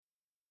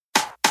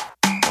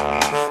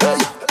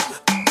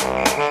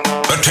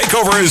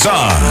takeover is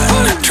on.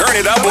 Turn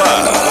it up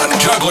loud.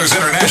 Jugglers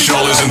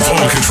International is in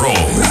full control.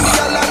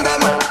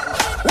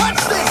 Watch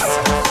this.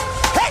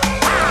 Hey,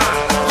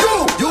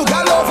 you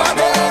got over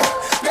there.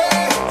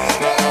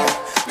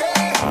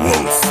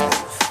 Wolf.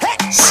 Hey,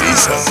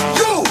 Caesar.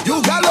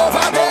 you got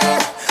over there.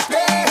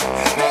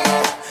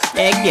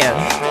 Again,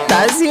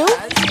 that's you.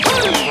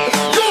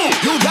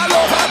 You got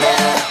over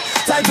there.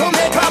 Time to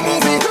make a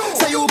movie.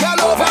 Say you got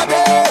over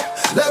there.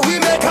 Let we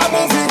make a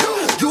movie.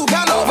 You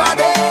got over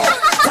there.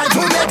 Time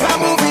to make a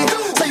movie.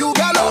 Say you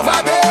got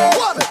over there.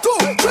 1,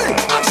 2, 3,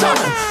 action.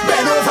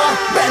 Bend over,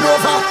 bend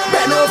over,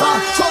 bend over.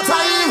 Show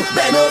time.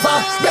 Bend over,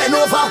 bend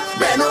over,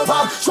 bend over.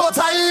 Show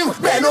time.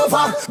 Bend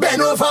over,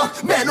 bend over,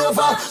 bend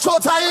over. Show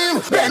time.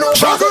 Bend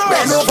over,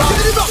 bend over. Give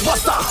me the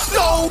blockbuster.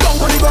 No, don't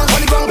put it on,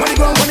 put it on, put it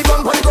on, put it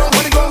on, put it on,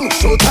 put it on.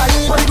 Show time.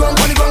 Put it on,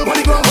 put it on, put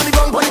it on, put it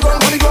on, put it on,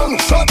 put it on.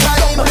 Show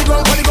time. Put it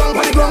on, put it on,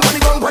 put it on, put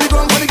it on, put it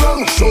on, put it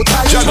on. Show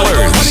time.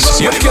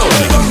 Jugglers, you're killing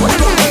it.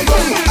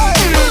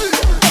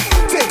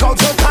 Take out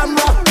your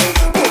camera,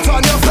 put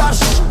on your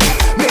flash,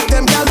 make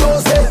them get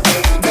nosy,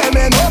 them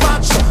ain't no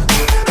match.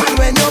 And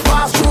when you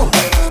pass through,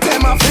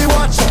 them have to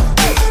watch.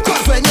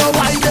 Cause when you're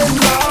winding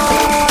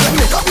round,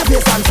 make up your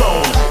face and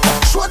tongue,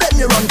 show them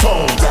you run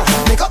tongue.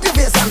 Make up your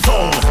face and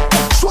tongue,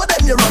 show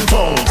them you run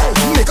tongue.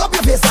 Make up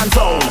your face and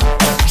tongue,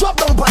 drop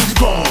down on the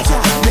ground.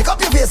 Make up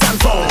your face and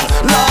tongue,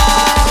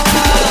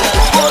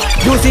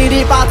 You see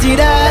the party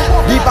there,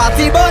 the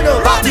party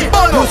bono, party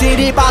bono. You see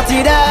the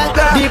party there,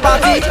 the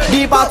party lit,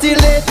 the party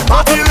lit,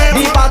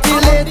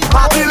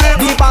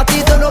 the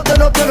party turn up,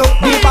 turn up, turn up,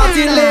 the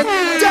party lit,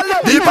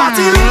 the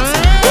party lit,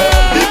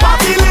 the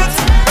party lit,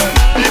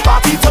 the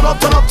party turn up,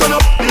 turn up, turn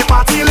up, the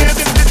party lit.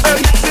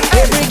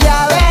 Every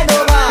girl and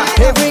over,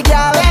 every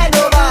girl and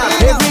over,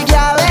 every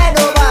girl and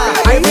over,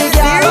 every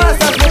girl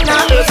wants something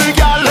now. Every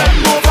girl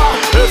and over,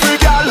 every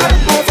girl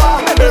and over,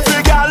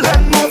 every girl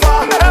and over,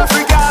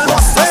 every girl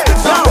wants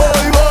something now.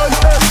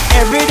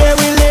 Every day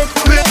we lit,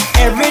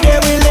 every day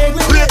we lit.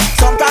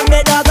 Sometimes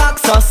they don't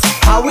ask us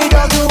how we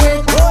don't do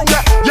it.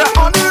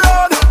 Yeah, on the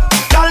road,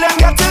 girl them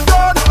get it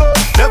done.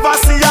 Never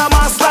see a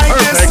mass like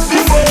this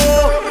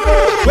before.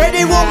 When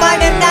the woman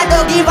them that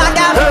don't give a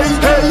damn.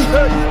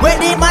 When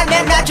the man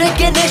them that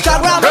drinking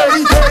Instagram.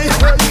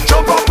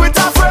 Jump up with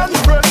a friend,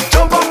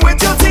 jump up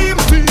with your team,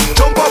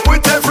 jump up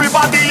with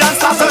everybody and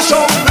start a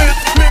show.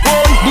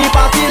 The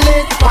party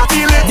lit,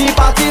 Party lit, the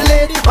party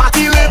lit,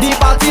 party lit, the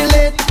party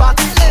lit,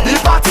 the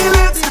party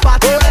lit, the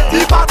party lit,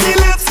 the party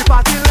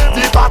lit,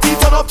 the party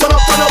turn up, turn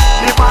up, turn up,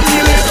 the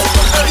party lit.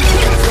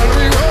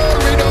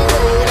 We don't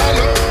roll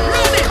alone.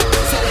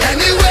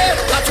 Anywhere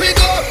that we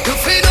go, you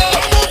feel no.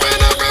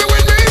 Moving every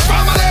with me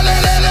from a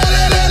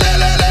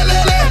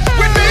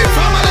with me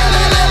from a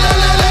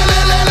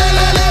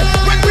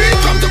when we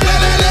come to play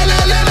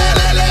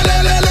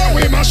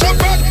we mash up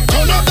and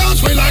turn up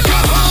dance we like a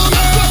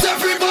hammer. Cause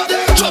everybody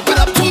jump it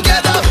up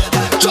together,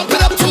 jump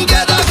it up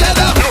together,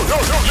 together.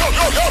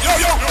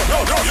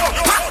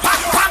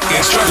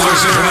 It's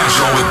Jugglers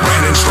International with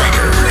Brandon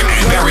Stryker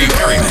and Barry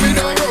Perryman.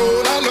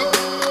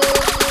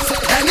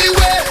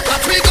 Anywhere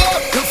that we go,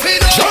 you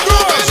feel no.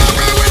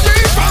 With me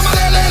from a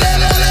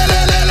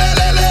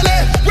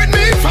with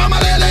me from a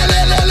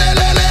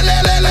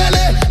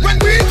when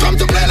we come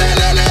to play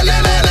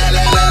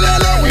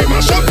we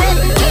mash up and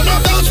turn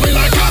up dance we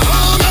like a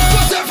hammer.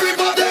 Cause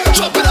everybody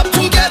jump it up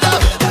together,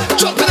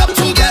 jump it up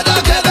together,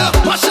 together.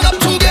 Mash it up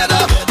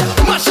together,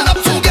 mash it up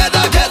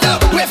together, together.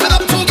 Wave it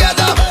up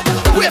together,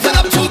 wave it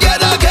up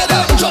together,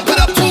 together. Jump it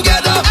up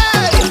together.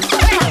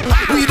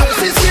 Hey, we don't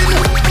see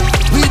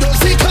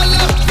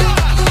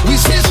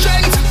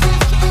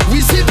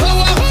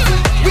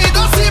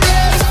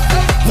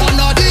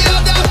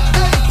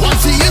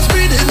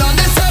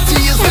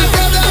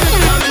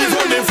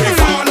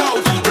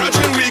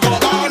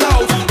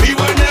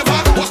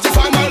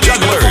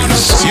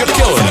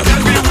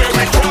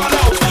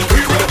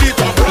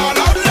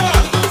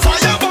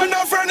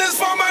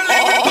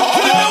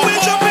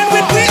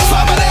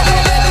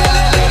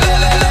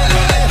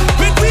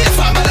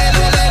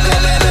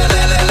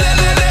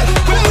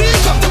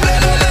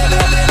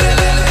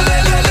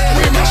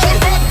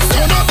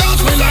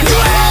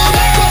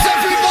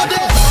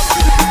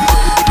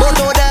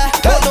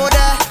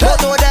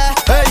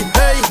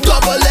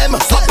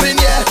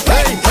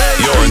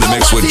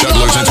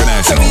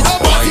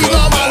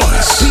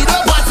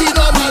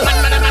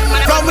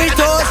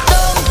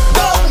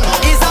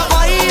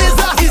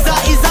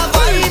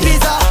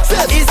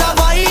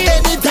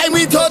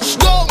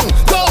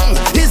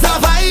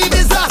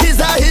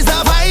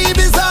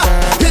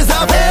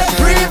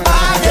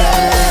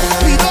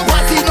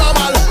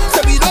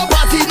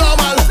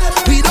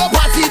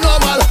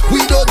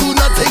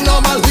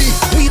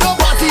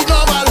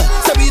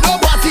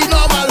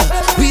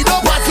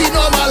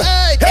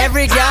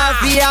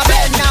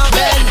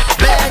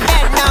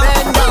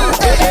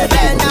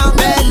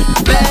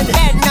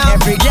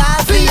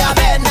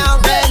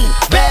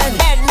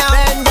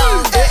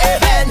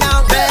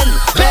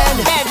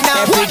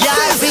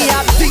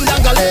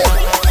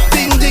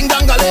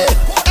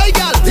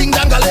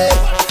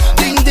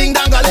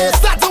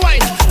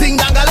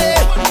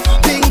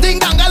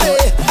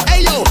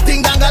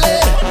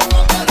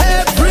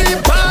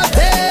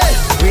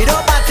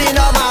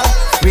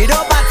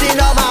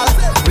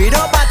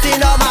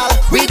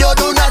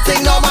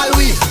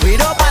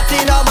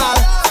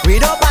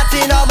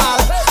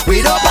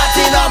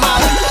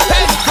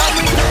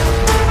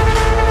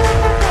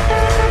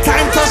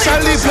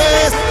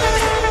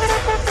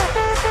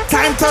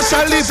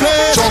shall the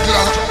place.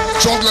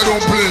 Juggler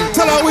don't play.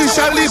 Tell her we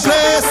shall the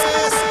place.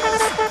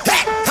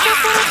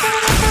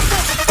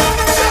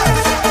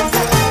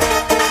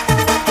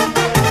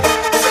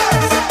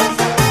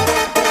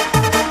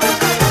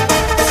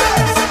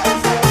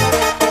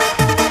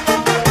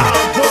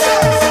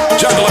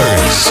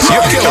 Jugglers,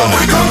 you're killing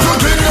it. Come to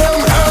give them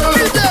hell,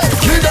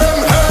 give them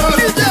hell.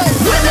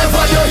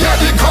 Whenever you hear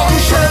the gong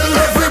shell,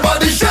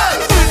 everybody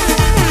shell.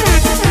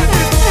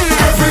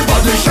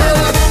 Everybody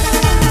shell.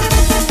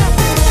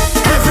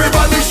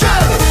 Everybody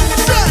shell.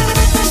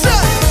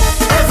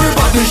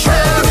 Everybody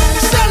shell.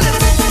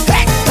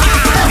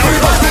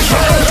 Everybody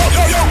shell.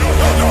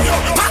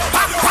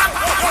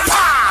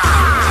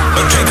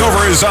 The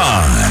takeover is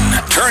on.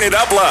 Turn it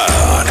up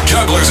loud.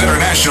 Jugglers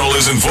International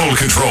is in full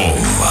control.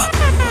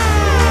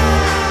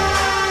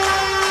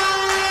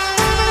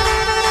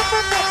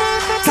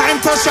 Time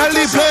to shell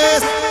the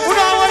place. Who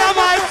know what I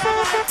might?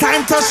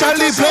 Time to shell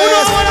the Who know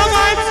place. what I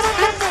might?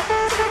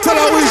 Tell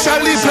her we shell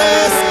the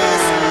place.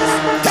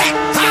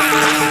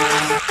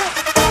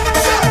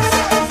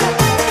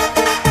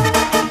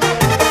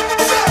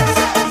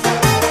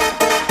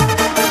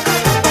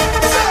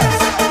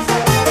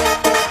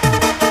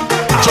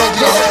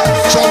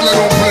 Juggler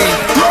don't play.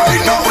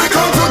 Right now we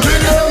come to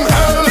give them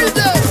hell,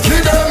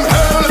 give them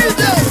hell.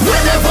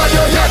 Whenever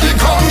you hear the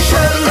gong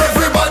shell,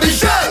 everybody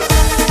shell.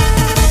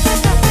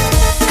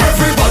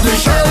 Everybody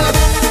shell.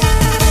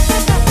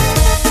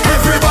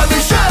 Everybody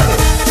shell.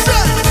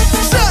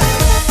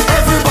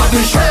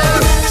 Everybody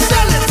shell.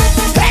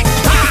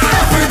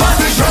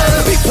 Everybody shell.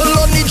 People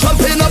only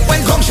jumping up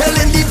when gong shell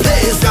in the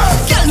place.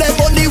 Girl them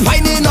only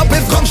whining up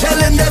if gong shell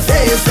in their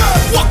face.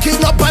 Walking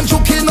up and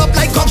juking up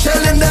like gong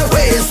shell in their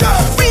waist.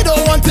 We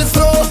don't want it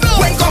slow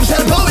when gong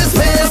shell blow his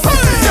face.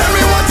 Tell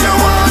me what you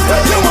want.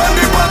 You want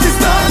the party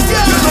start.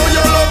 You know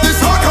you love this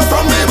soca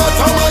from the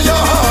bottom of your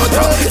heart.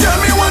 Tell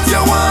me what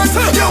you want.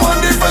 You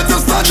want the fed to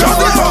start. You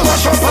want to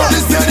mash up on the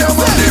stadium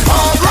with the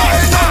park.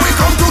 Right now we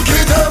come to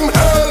give them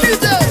hell, give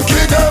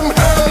them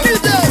hell.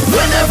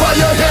 Whenever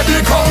you hear the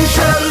gong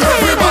shell,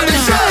 everybody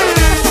shell.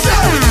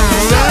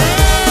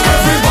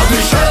 Everybody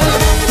shell.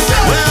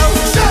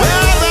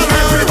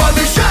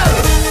 Everybody shell.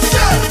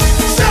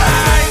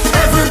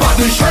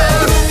 Everybody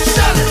shell.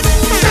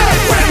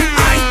 When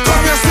I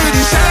come you see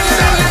the shell.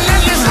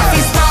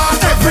 Happy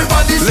start.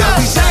 Everybody shell.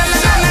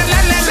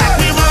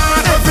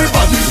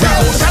 Everybody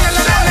shell.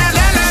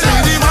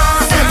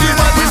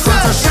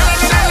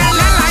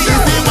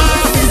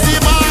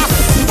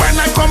 When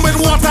I come with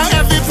water,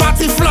 every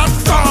party flood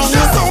down.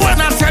 So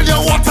when I tell you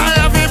water,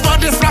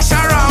 everybody splash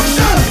around.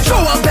 Throw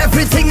up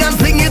everything and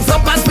bring it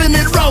up and spin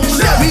it round.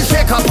 We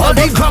shake up all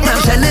the ground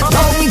and shell it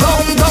down,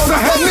 down, down. So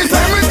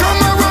anytime we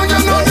come around,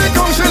 you know the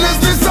gong shell is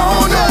the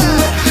sound.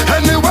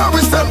 Anywhere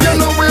we step, you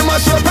know we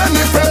mash up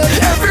anything.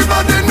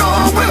 Everybody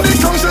know when the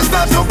gong shell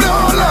start to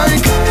blow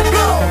like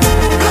blow,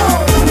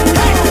 blow.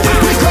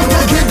 We come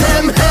to give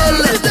them hell,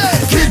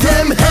 give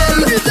them hell.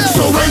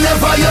 So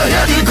whenever you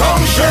hear the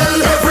gong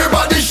shell,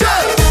 everybody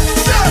shell.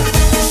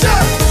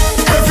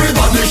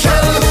 Everybody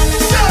shell.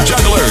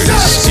 Jugglers,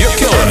 you're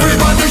killing it.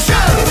 Everybody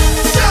shell.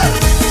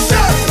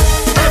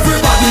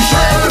 Everybody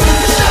shell.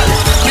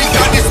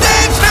 Because the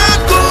stage not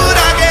good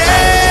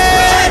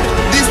again.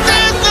 The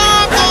stage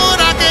not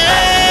good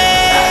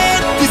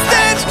again. The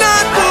stage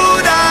not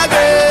good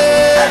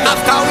again.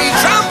 After we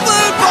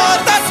trample but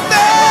that's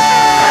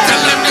bad.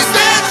 Tell them the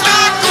stage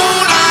not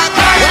good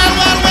again.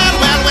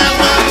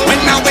 Well.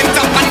 When I went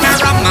up on the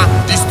Rama,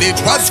 the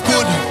stage was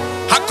good.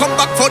 I come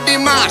back for the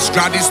march,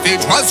 glad the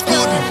stage was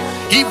good.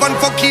 Even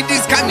for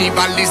kiddies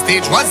carnival, the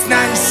stage was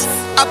nice.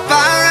 A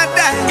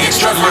paradise. It's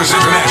Jugglers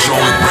International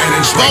with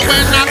Brandon But Straker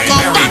when I and come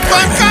Mary back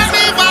from Craig.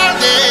 carnival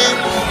day,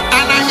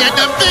 and I hear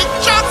the big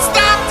truck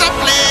start to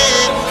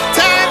play,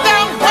 tell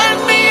them when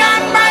me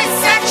and my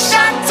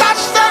section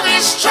touch them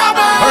is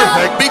trouble.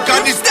 Perfect.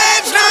 Because the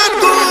stage not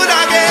good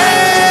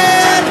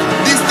again.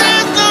 The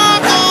stage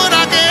not good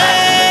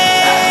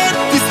again.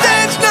 The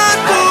stage not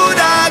good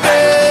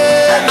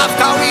again.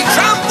 After we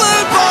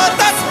trample but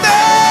that's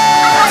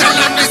bad. Tell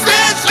them the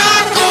stage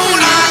not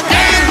good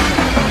again.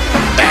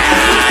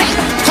 Hey,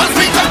 'cause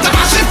we come to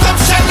mash it up,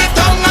 shell it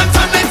down and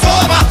turn it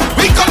over.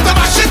 We come to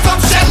mash it up,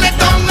 shell it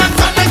down and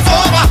turn it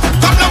over.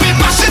 Come now we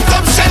mash it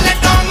up, shell it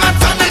down and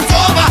turn it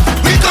over.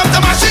 We come to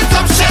mash it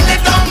up, shell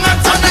it down and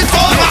turn it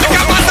over.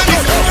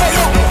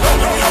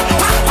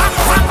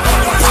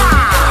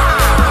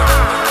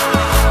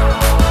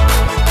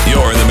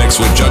 You're in the mix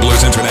with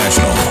Jugglers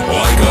International,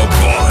 like a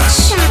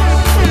boss.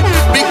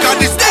 Because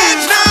the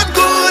stage not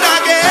good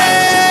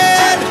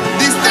again.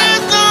 The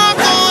stage not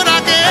good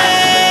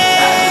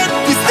again.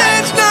 The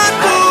stage not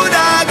good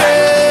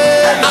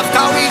again.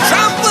 After we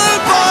trample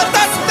but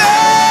that's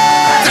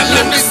bad. Tell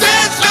them the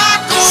stage not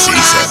good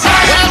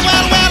again.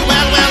 Well.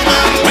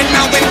 When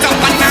I went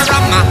up on the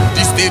Rama,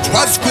 the stage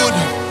was good.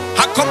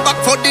 I come back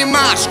for the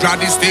march,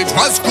 glad the stage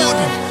was good.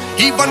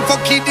 Even for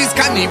kiddies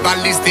carnival,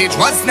 the stage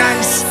was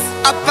nice.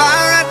 A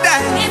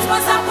paradise. It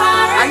was a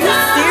paradise. Are you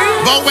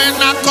serious? But when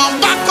I come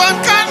back on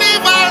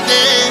carnival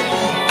day,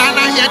 and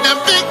I hear the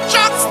big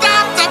truck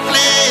start to play,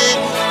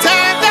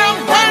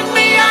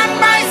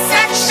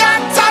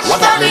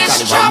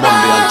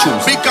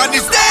 because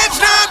the stage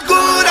not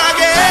good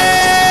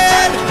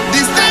again.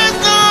 The stage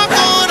not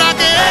good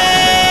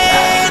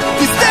again.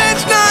 The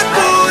stage not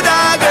good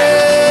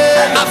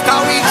again. After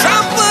we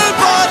trample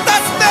but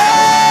that's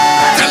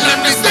bad. Tell them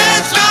the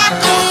stage not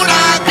good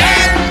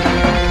again.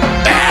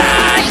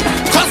 Hey,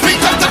 cause we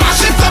come to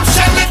mash it up,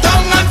 shell it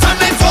down and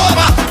turn it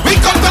over. We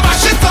come to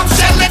mash it up,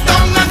 shell it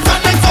down and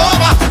turn it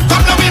over.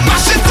 Come now we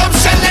mash it up,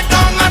 shell it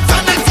down and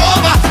turn it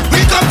over.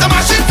 We come to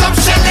mash it up,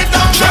 shell it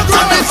down and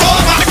turn it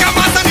over. Make a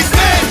mass on the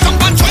stage, jump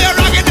and throw your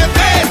rag in the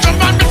face.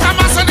 Jump and make a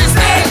mass on the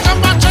stage,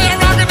 jump and throw your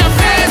rag in the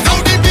face. Now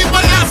the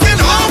people asking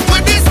how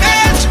could this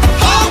stage,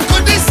 how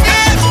could this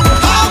stage,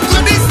 how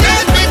could this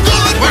stage be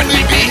good when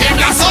we behave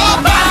so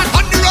bad?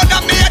 On the road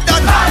that me a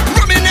done,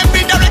 from in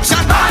every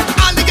direction,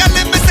 all the girls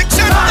in my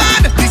section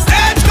bad. The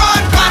stage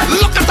gone bad.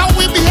 Look at how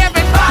we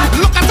behaving,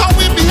 look at how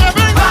we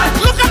behaving,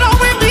 look at how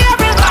we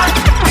behaving.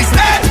 The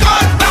stage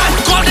gone bad.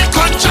 Call the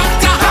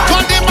contractor,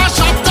 call the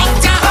mashup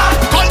doctor,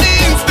 call the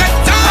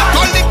inspector,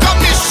 call the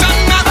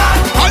commissioner,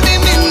 call the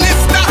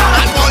minister,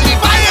 and call the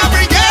fire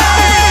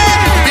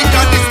brigade.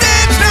 Because the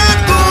stage not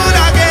good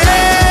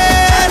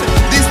again.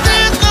 The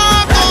stage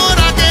not good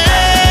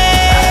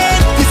again.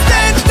 The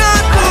stage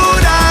not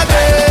good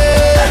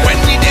again. When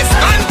we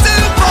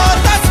dismantle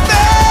protest,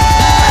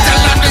 tell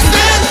them the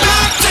stage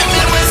not. Tell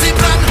me where's it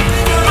done?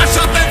 Mash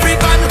up every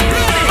band,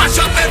 mash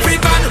up every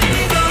band,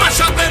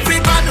 mash up every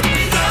band.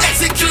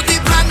 Execute the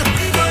plan.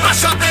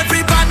 Mash up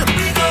every band,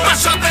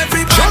 mash up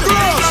every band,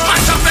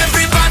 mash up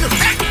every band.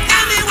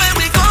 Anywhere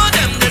we go,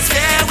 them the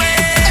stairway.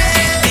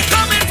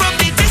 Coming from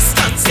the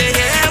distance, they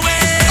hear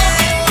way.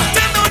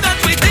 They know that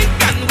we think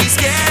and we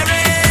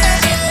scary,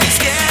 we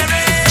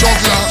scary.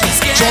 Juggler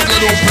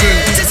don't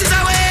play. This is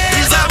our way,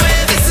 this is our way,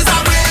 this is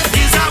our way,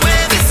 this is our way,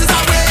 this is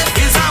our way,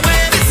 this is our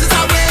way, this is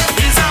our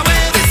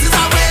way, this is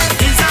our way,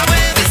 this is our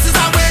way, this is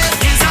our way, this is our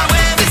way, this is our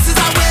way, this is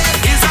our way,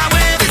 this is our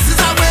way, this is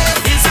our way,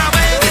 this is our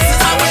way, this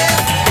is our way.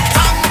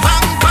 Bang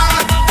bang bang,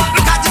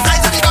 look at the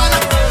size of the gun.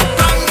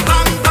 Bang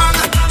bang bang,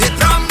 it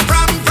ram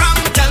ram ram.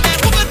 Tell me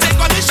who will take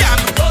on the sham?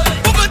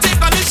 Who will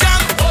take on the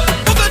sham?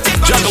 Who will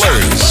take on the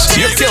sham? Jugglers,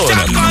 you're killing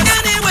them.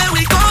 Anywhere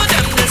we go,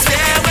 them the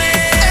stairway.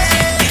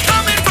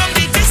 Coming from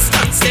the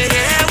distance, they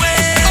hear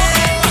way.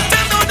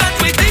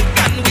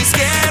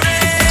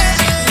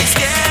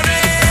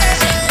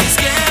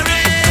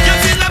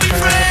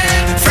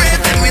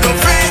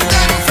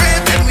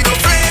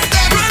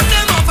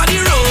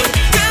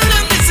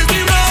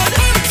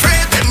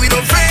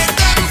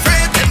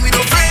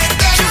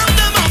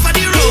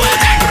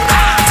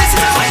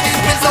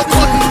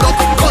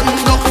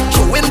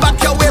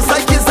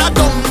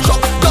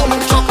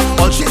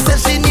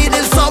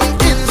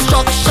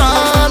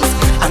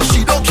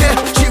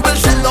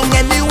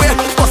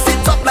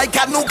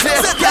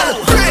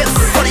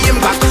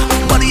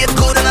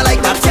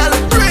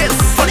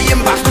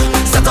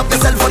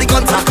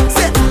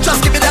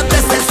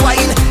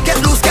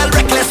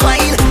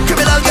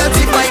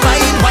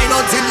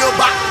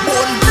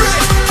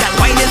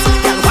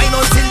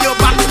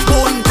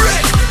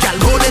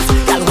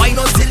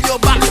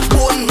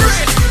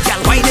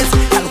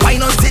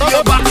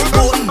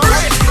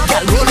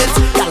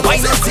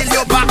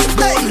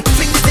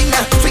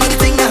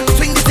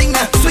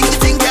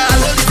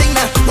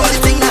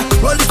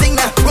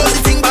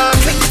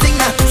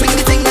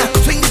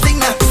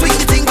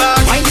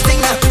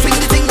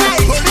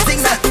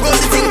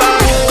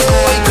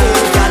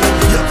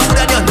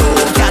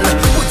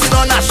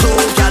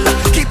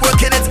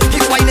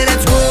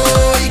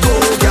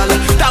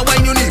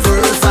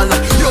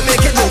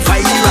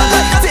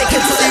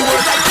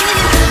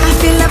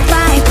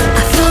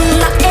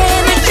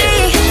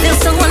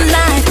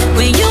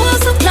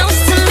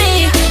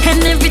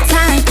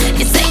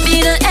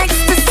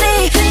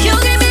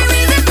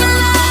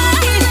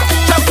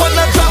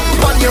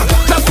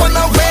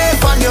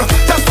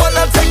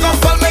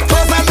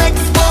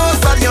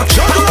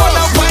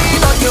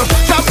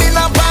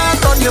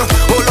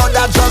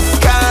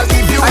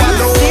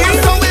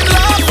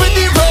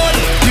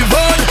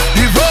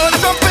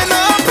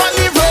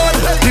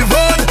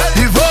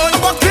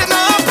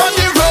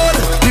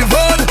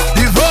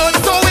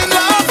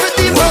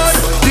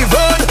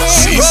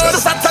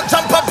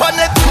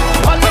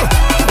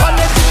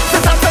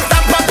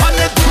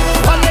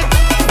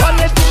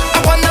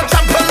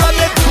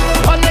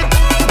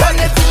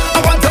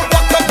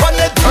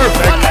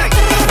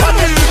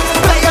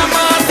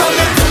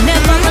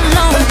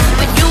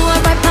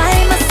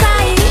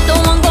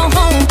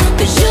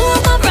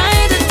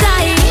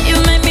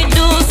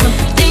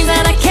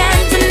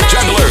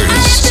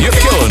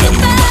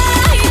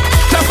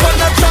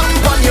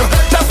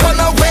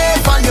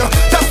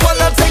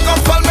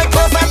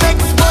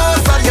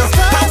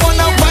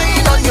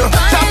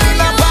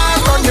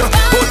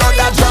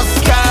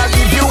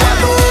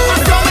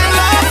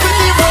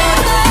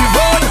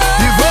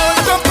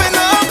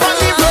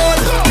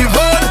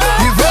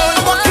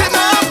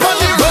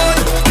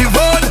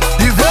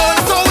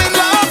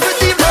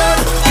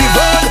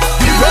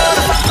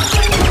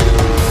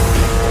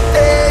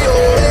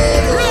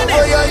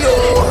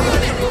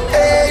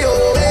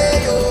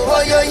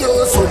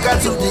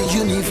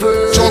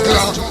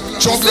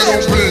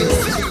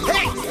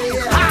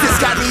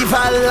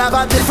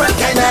 a different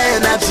kind of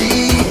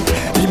energy.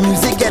 The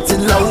music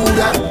getting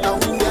louder,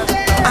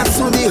 and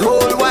soon the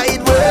whole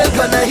wide world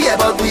gonna hear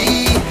about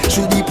we.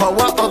 Through the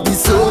power of the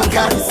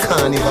soca,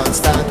 can't even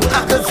stand.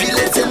 I can feel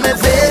it in my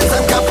veins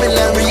and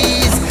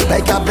capillaries,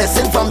 like a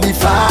blessing from the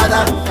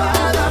Father.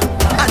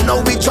 And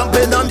now we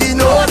jumping on the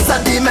notes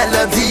and the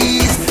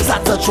melodies.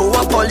 Start to throw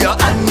up all your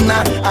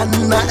Anna,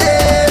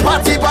 eh.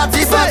 Party,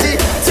 party,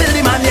 party, till the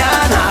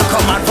mañana.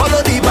 Come and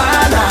follow the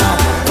banner,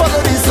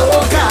 follow the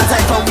soca.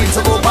 Time for we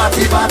to go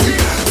party, party,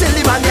 till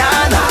the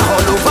mañana.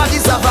 All over the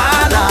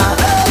savannah,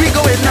 we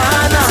going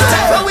nana.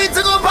 Time for we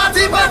to go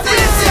party, party.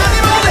 See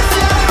animal,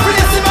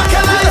 release the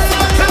bacchanal.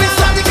 Let me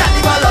start the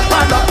carnival up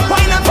and up.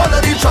 Why not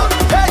follow the truck?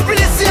 Hey,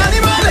 release the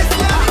animal,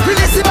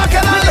 release the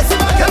bacchanal.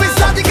 Let me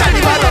start the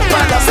carnival up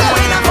and up.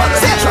 Why not follow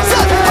the truck?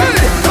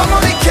 Come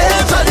on, we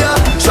can't tell you.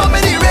 Show me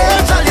the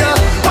rage, tell you.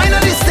 Why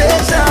not the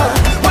station?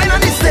 Why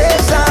not the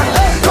station?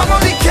 Come on,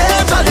 we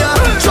can't tell you.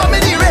 Show me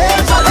the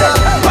rage, tell you.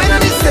 Why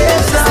not the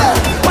station?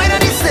 Why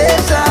not the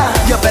station?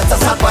 You better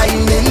start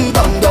whining.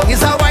 Dong dong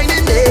is a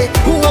whining day.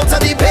 Who out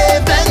on the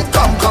pavement?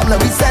 Come, come, let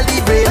me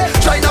celebrate.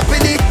 Join up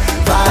in the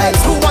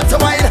vibes. Who want to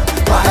whine?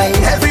 Whine.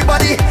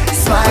 Everybody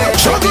smile.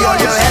 Show me all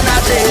your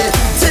energy.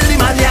 Till the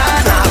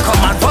mañana.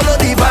 Come and follow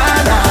the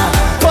banner.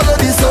 Follow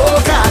the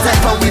soca. Time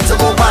for we to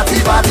go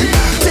party, party.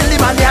 Till the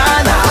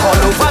mañana.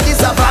 All over the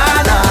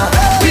savannah.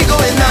 We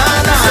going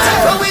nana.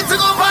 Time for we to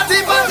go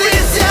party, party.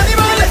 See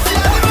animal.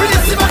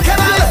 Release the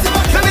bacchanal.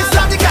 Let me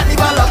start the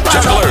carnival up.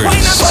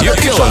 Jugglers, you're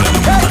killing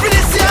them.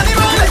 Release the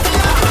animal.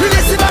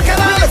 Release the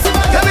bacchanal.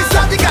 Let me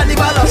start the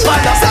carnival up. Why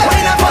not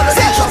follow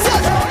the truck?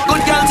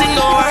 Good girl thing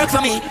don't work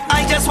for me.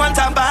 I just want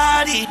a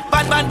body,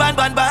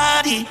 bad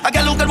body. A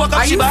girl who can walk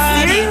up she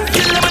body.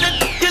 Kill them on it,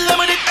 kill them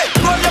on it. Hey,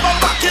 roll your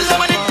bumper, kill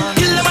them on it,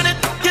 kill them on it,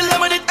 kill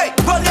them on it. Hey,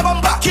 roll your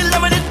bumper, kill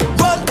them on it,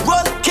 roll,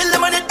 kill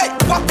them on it. Hey,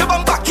 walk your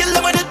bumper, kill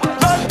them on it,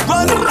 roll,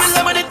 kill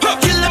them on it,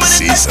 kill them on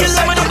it, kill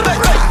them on it.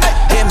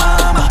 Hey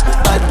mama,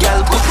 bad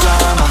girl good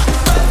drama.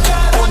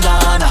 Oh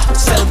nana,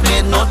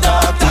 self-made no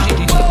doctor.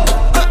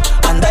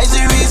 And that's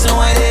the reason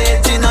why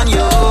they hating on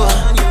you.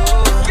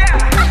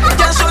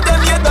 Can't show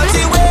them your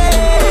dirty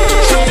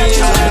ways.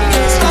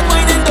 Start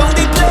winding down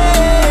the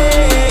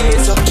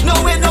place. No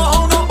way, no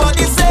how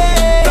nobody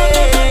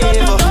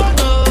safe.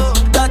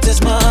 That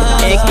is my.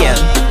 Hey, Kim,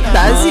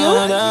 that's you?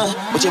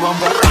 What you want?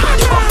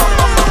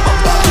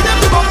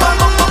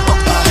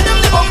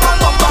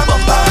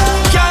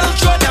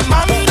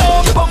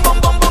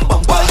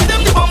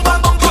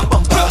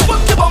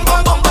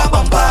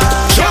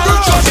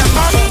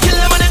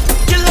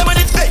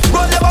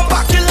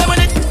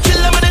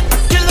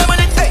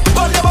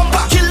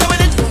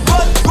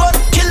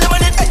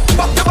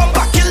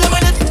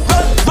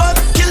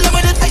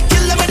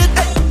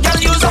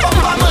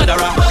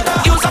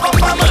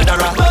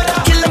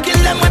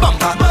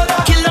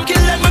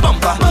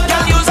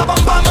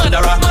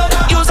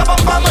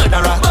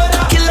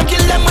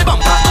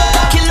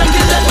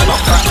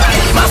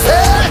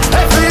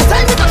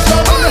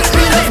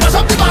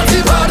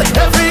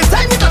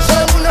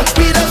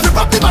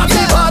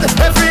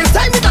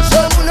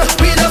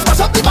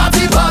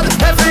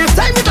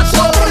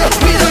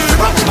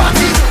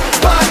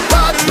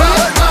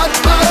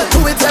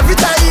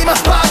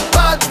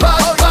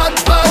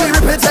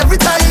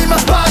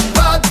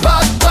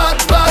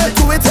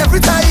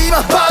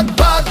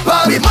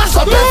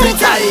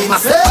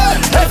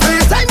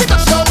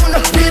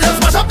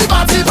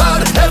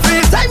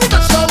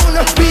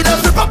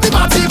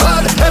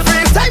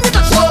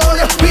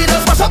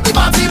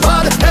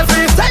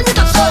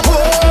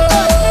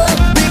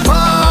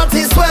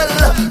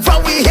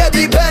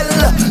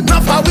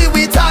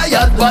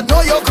 But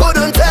no, you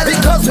couldn't tell,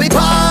 because we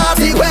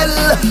party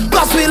well,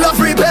 plus we love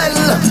rebel.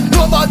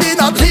 Nobody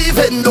not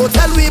leaving, don't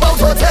tell we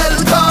about hotel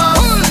car.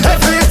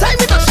 Every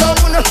time we touch down,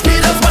 we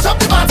just mash up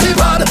the party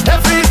bar.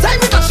 Every time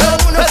we touch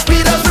down,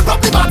 we just rip up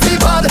the party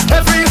bar.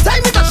 Every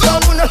time we touch down,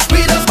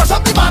 we just mash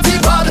up the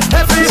party bar.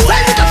 Every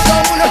time we touch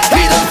down,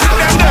 we just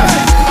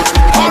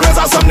always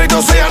have something to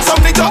say and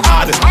something to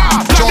add.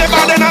 Block them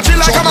bad energy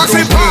like a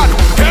maxi pad.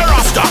 Hey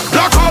Rasta,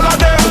 block all of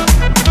them.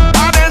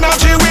 Bad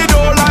energy we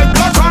don't like,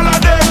 block all of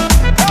them.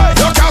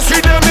 You can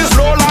see them is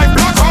low like,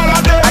 block all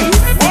of them.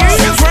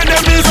 Since when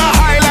them is a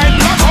highlight,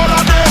 block all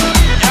of them.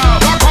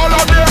 Block all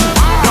of them.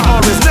 They're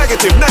always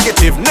negative.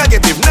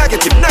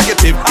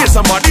 Give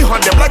somebody on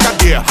them like a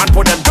deer and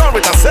put them down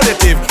with a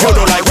sedative. You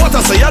don't like what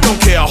I say, I don't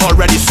care.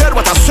 Already said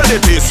what I said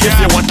it is. If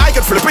you want, I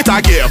can flip it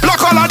again.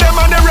 Block all of them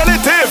and their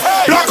relative.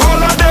 Block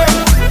all of them.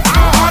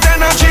 Hard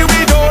energy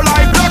we don't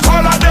like. Block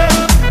all of them.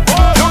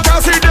 You can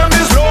see them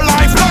is low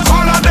life. Block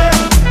all of them.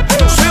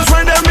 Since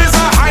when them is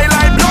a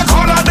highlight. Block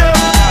all of them.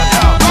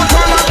 Block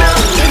all of them.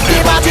 The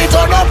party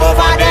turn up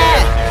over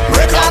there.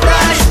 Break a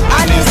branch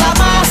and it's a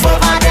mass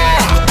over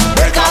there.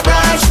 Break a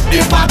branch,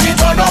 the party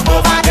turn up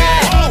over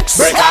there.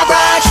 Break a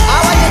branch. I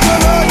want you to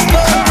run,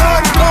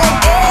 everybody.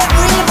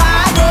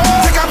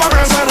 Take up a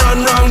branch and run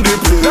round the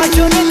place. Run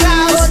to the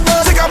clouds.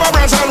 Take up a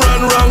branch and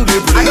run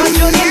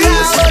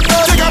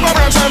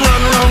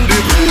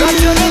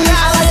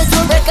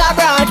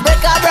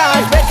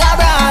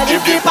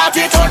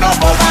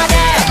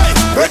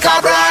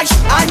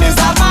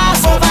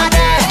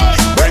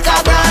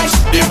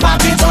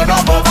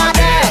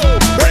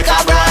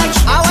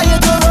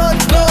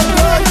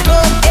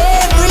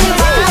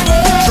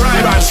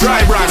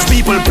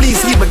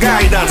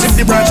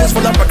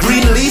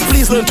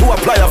reason to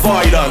apply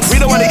avoidance. We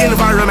don't want the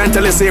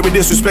environmentalists say we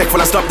disrespectful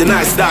and stop the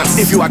nice dance.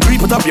 If you agree,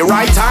 put up your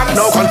right hand.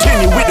 Now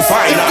continue with the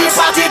finance. If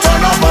the party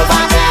turn up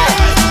over there,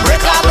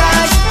 break a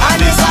branch,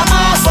 and there's a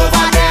mass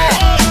over there.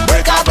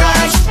 Break a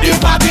branch, the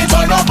party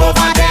turn up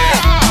over there.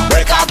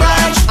 Break a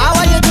branch. I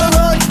want you to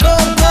run, go.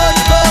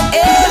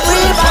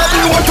 Everybody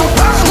want to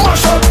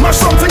mash up, mash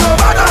something up,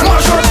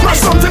 mash up, mash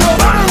something up,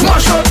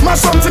 mash up, mash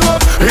something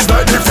up. Is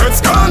that the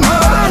feds gone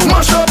mad?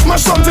 Mash up,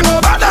 mash something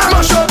up,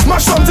 mash up,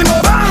 mash something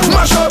up,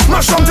 mash up,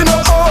 mash something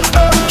up.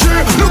 OMG,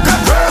 look at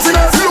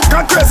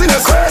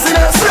craziness,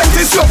 craziness.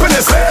 Plenty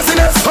stupidness,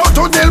 craziness. How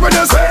to deal with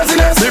this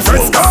craziness? The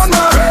feds gone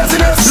mad,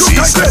 craziness.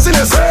 Look at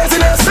craziness.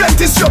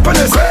 Plenty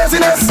stupidness,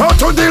 craziness. How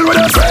to deal with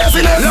this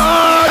craziness?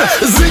 Lord,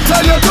 Zeke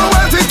tell you to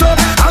wet it up,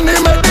 and he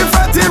make the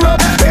fatty rub.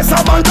 It's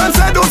a band and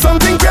say do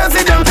something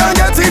crazy, them can't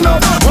get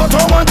enough. But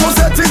I want to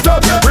set it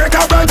up, break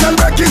a branch and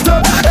break it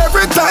up.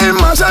 Every time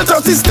Marshall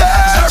just is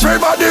there,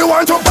 everybody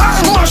want to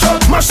bang. Mash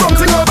up, mash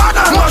something up,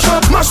 mash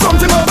up, mash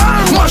something up,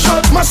 mash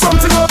up, mash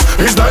something up.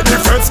 Is that the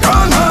feds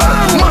gone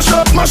mad? Mash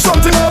up, mash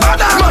something up,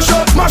 mash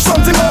up, mash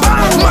something up,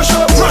 mash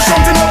up, mash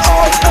something up.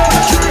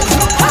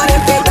 And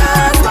if they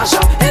dance, mash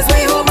up, it's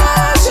me who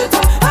mash it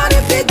up. And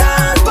if they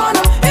dance, burn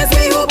up, it's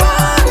me who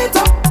burn it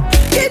up.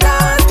 They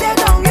dance, tear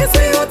down, it's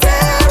me who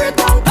tear it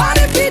down. And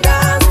if they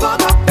dance,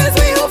 fuck up, it's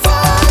me who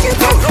fuck it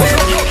up.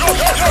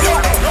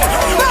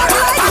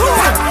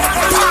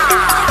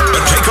 The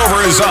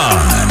takeover is on.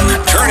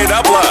 Turn it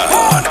up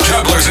loud.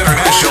 Jugglers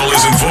International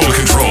is in full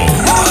control.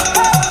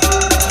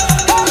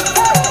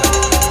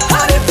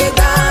 And if they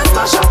dance,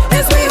 mash up,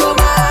 it's me who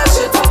mash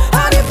it up.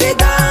 And if they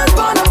dance,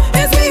 burn up,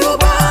 it's me who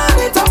burn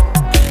it up.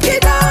 They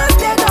dance,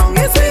 tear down,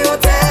 it's me who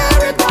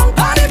tear it down.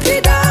 And if they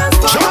dance,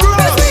 fuck up,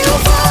 it's me who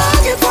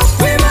fuck it up.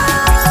 We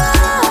mad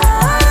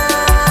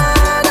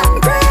and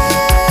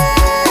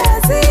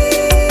crazy.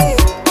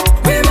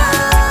 We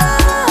mad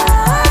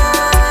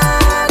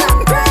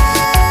and crazy.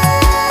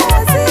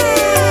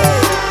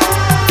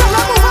 Tell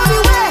them move out the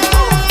way.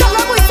 Tell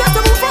them we set to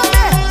move from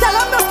there. Tell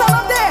them no stand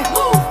up there.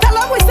 Tell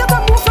them we set to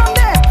move from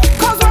there.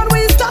 'Cause when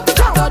we start to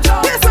come,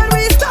 yes, when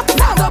we start to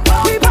come,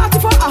 we party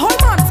for a whole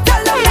month.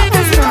 Tell them that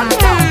this is not the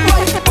time.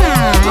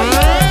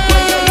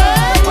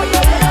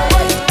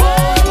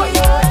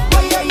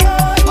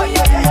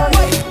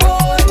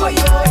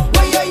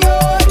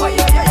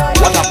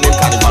 What happened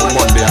Carnival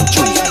Monday and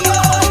Tuesday?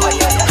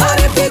 And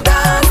if they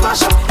dance,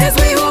 mash up, it's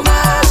me who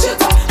mash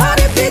it up. And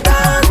if they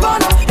dance,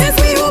 burn up, it's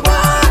me who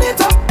burn it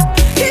up.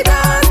 They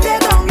dance, tear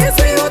down, it's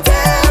me who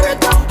tear it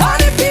down.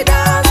 And if they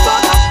dance,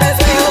 burn up, it's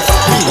me who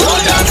fuck it up.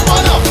 Hold that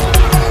burn up,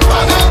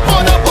 burn up,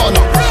 burn up, burn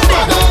up, burn up,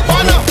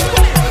 burn up,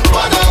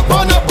 burn up,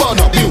 burn up, burn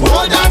up. The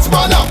whole dance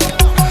burn up,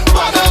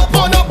 burn up,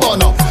 burn up,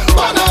 burn up,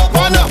 burn up,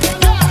 burn up,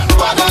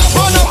 burn up,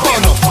 burn up,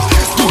 burn up.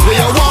 Do what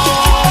you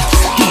want,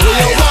 do what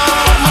you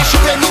want, mash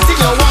up anything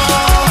you want.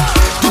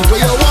 Do what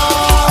you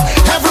want,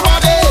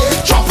 everybody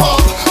jump up,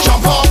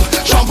 jump up,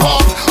 jump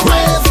up,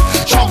 wave,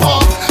 jump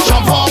up,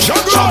 jump up,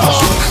 jump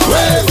up,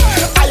 wave.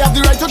 I have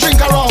the right to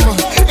drink a rum.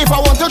 If I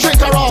want to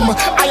drink a rum,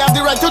 I have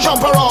the right to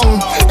jump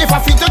around. If I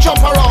feel to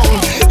jump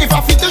around, if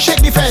I feel to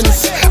shake the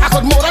fence, I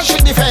could more than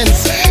shake the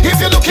fence. If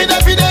you look in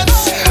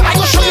evidence, I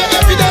will show you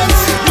evidence.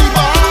 The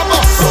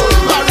barbers,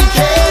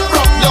 barricade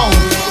broke down.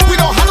 We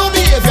don't have no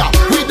behavior,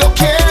 we don't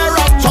care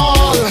at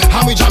all.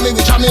 And we jamming,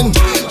 we jamming,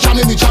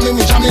 jamming, we jamming,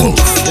 we jamming.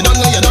 You don't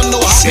know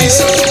what I feel.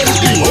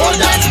 The whole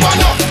dance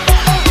burn up,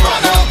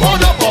 burn up,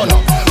 burn up, burn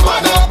up,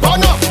 burn up,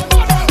 burn up,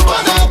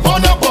 burn up,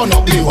 burn up, burn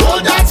up. The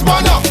whole dance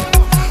burn up,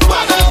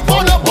 burn up,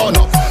 burn up, burn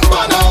up,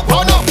 burn up,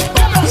 burn up,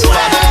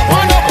 burn up,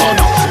 burn up, burn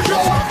up.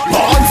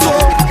 Burn so,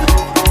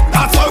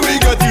 that's how we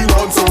get the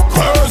run so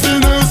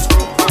craziness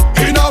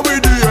in our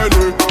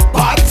DNA.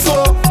 Bad so,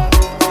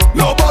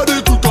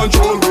 nobody could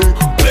control me.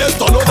 Place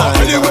turn over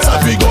anywhere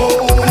that we go.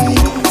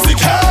 Sick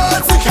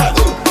head,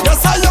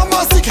 yes I am a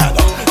sick head.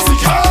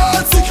 Sick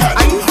head,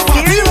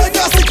 party like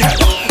a sick head.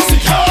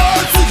 Sick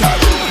head,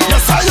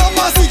 yes I am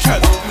a sick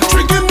head.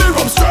 Drinking me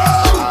rum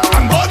strong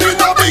and body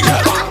no big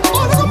head.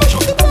 All of them mash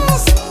up the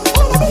place,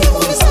 all of them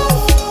on the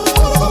south,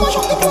 all of them mash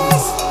up the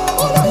place,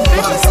 all of them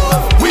on the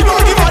south. We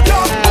don't give a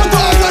damn, but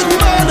don't like we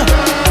man.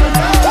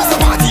 What's the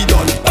party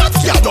done?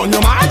 Party a done,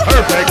 you man.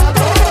 Perfect.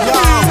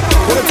 Yeah,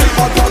 when I think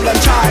about problem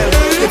child,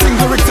 you think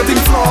lyrics, you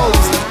think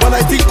flows. When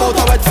I think about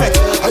a wet fete,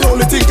 I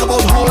only think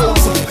about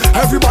holes.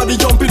 Everybody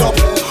jumping up,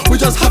 we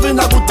just having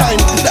a good time.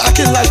 They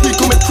acting like we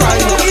commit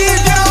crime.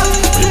 Idiot!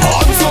 We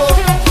born so,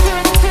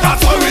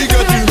 that's why we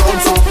get it on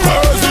so.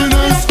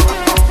 Craziness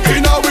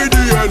in our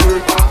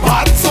DNA.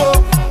 Bad so,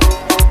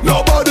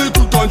 nobody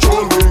could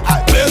control me.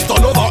 Place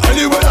turn over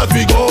anywhere that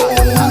we go.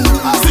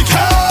 Sick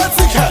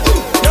head,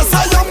 yes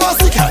I am a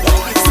sick head.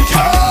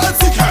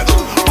 Sick head,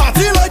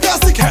 party like a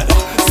sick head.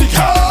 Sick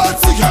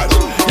head,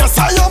 yes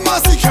I am a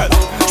sick head.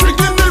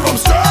 Drinking the rum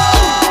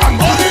strong and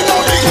body no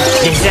big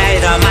head.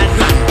 Inside a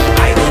madman,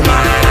 I don't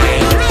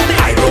mind,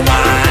 I don't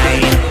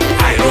mind.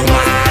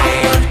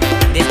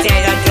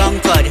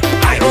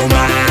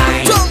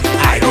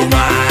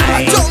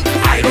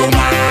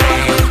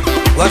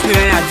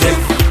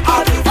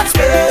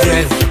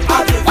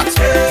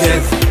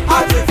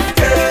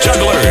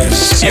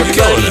 Boss. You're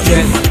killing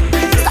them.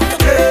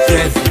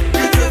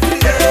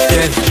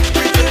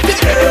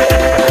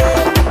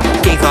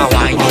 Take a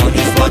wine on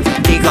this spot.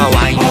 Take a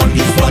wine on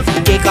this spot.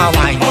 Take a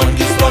wine on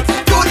this spot.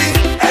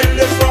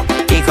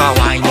 Take a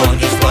wine on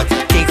this spot.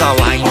 Take a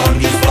wine on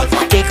this spot.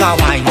 Take a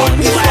wine on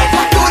this spot.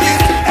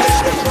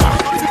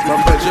 My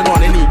virgin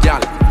on any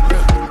gal.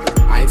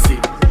 I see.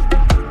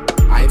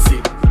 I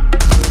see.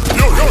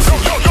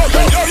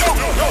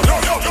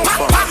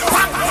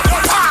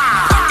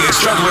 It's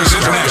Jugglers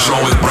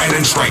International with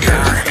Brandon Stryker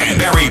and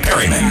Barry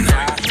Perryman.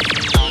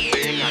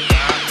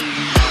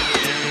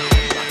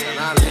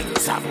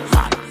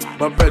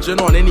 My virgin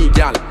on any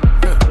gal.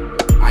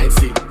 I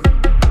see.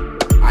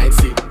 I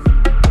see.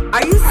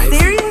 Are you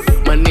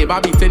serious? My neighbor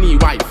beat any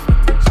wife.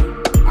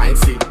 I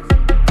see.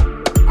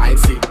 I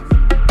see.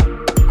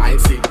 I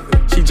see.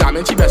 She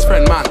jamming she best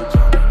friend man.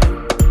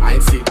 I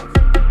see.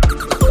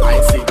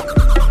 I see.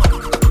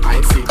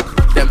 I see.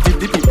 Them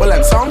 50 people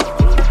and song.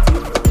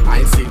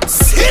 I see.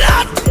 See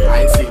that?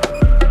 I see.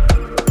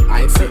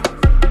 I see.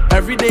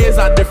 Every day is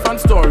a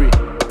different story.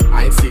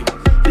 I see.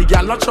 The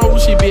girl not sure who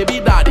she baby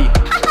daddy.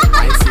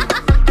 I see.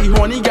 The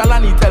honey girl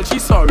and he tell she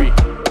sorry.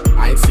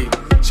 I see.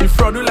 She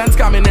fraudulent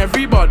scamming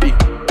everybody.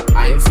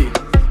 I see.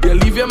 You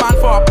leave your man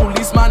for a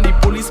policeman. The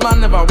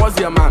policeman never was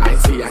your man. I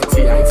see. I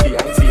see. I see.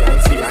 I see. I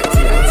see. I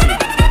see. I see.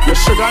 Your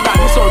sugar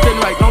daddy sorting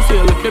right now, so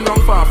you're looking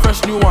wrong for a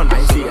fresh new one.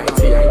 I see. I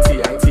see. I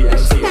see. I see. I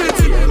see. I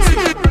see. I see.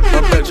 No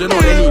virgin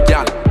on any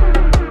gal.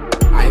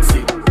 I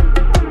see.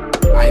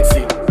 I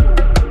see.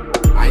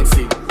 I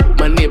see.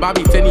 My neighbor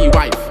beat any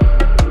wife.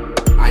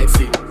 I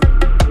see.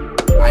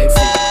 I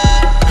see.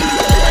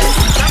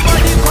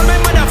 Somebody call my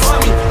mother for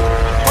me.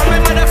 Call my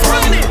mother for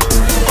me.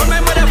 Call my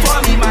mother for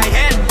me. My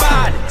head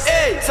bad.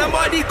 Hey,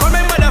 somebody call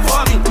my mother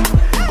for me.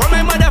 Call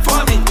my mother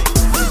for me.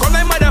 Call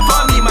my mother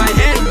for me. My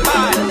head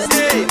bad.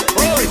 Hey,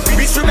 oh,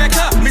 Miss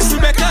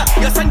Rebecca,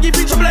 your son give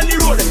you trouble on the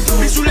road.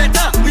 Miss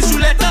Juletta,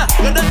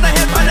 your daughter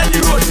head bad on the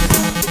road.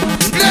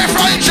 Left,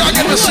 right, jog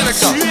in the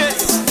selector.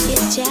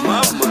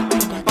 Mama,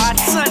 bad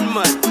son,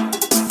 man.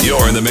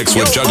 You're in the mix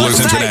with Jugglers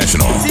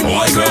International.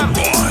 Like a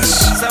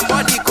boss.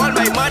 Somebody call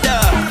my mother.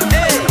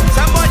 Hey,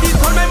 somebody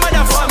call my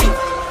mother for me.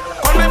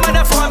 Call my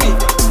mother for me.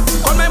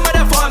 Call my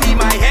mother for me.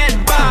 My head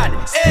bad.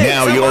 Hey,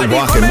 now you're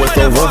walking with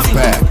the wolf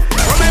pack.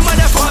 Call my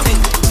mother for me.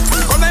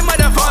 Call my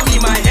mother for me.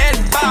 My head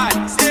bad.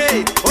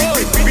 Hey, oh,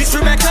 Miss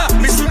Rebecca,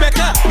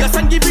 your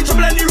son give you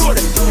trouble on the road.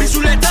 Miss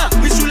Juletta,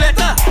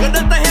 your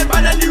daughter head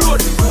bad on the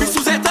road. Miss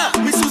Suzetta,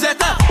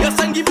 your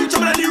son give you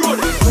trouble on the road.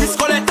 Miss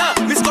Coletta,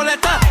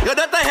 your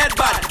daughter head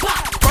bad.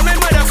 Call my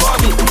mother for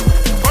me.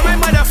 Call my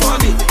mother for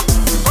me.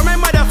 Call my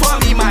mother for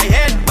me. My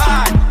head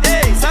bad.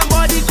 Hey,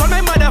 somebody call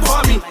my mother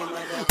for me.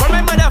 Call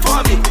my mother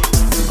for me.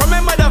 Call my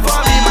mother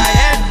for me. My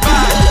head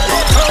bad.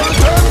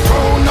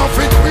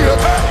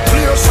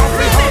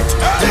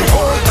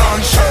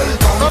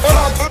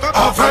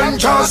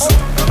 Avengers,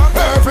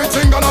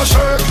 everything gonna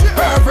shake,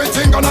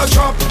 everything gonna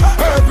drop,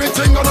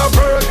 everything gonna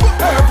break,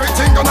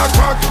 everything gonna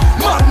crack.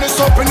 Madness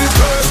up in the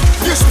place.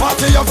 This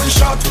party of the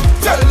shot.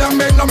 Tell them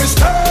make no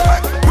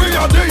mistake. We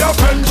are the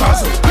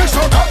Avengers. We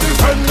shall got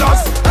defenders.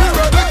 We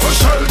ready to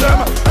shell them.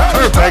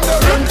 Perfect.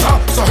 Enter.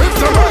 So if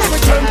the rise we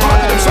temper,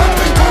 there's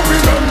something to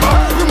remember.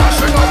 We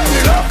mashing up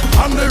the left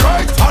and the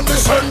right and the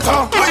center.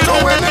 We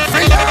doing it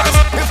for years.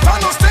 If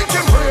Thanos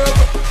thinking weird,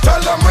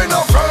 tell them we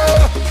no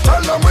afraid.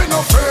 Tell them we no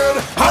afraid.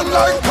 And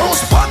like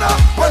Bruce Banner,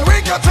 when we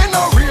get in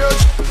a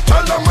rage,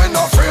 tell them we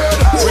no afraid.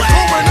 We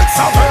doing it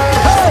savage.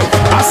 Hey,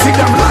 I see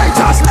them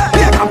lighters,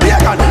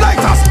 pagan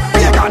lighters,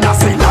 pagan I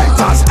see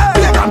lighters,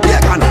 pagan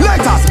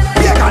lighters,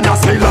 pagan I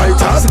see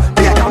lighters,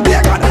 pagan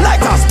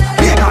lighters,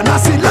 pagan I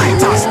see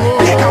lighters,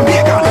 pagan.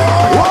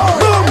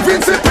 Boom,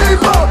 Vincy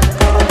people.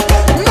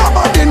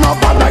 Nobody no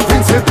bad like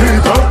Vincy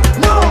people.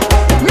 No,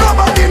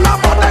 nobody no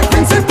bad like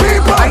Vincy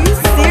people. Are you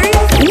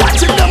serious?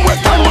 Watching them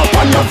with time up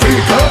on your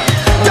vehicle.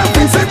 Them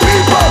Vincy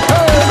people.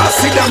 I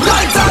see them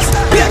lighters,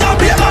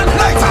 pagan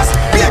lighters,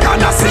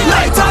 pagan I see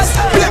lighters,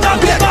 pagan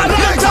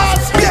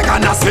lighters,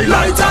 pagan I see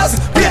lighters,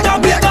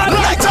 pagan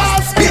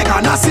lighters,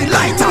 pagan I see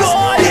lighters,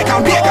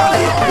 pagan.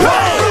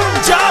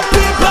 Job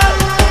people,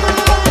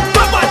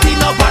 nobody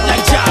no bad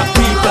like job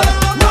people.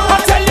 I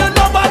tell you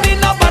nobody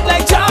no bad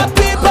like job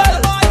people.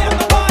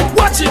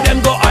 Watching them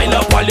go oil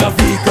up all your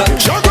vehicle.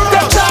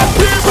 The job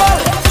people,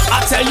 I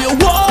tell you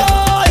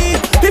why.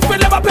 If you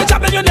never pay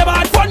job then you never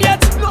had fun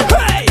yet.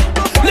 Hey,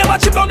 never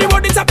chip down the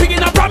road it's a pig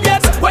in a pram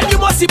yet. When you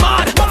must see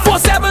mad,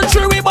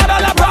 473 we bad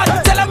all abroad.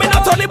 Tell them me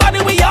not only body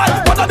we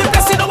had, but on the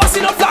best you know what's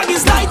in the flag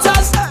is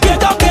lighters.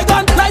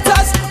 Pagan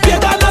lighters,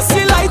 pagan I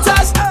see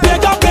lighters,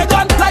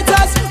 pagan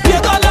lighters,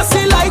 pagan I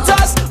see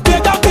lighters,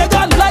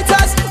 pagan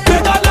lighters,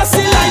 pagan I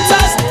see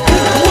lighters.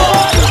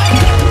 What?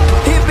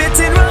 If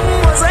beating wrong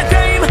was a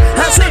crime,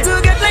 I should to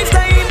get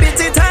lifetime.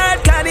 Beat it hard,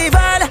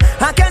 carnival.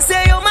 I can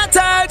say you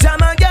matter.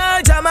 Jama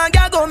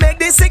girl, go make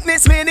the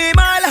sickness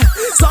minimal.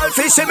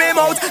 Saltfish in my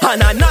mouth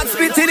and I'm not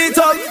spitting it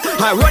out.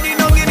 I running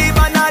down in the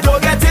van, I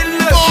don't get in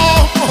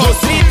love.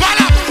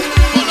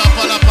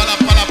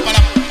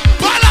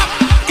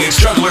 It's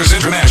Jugglers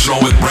International.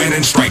 International with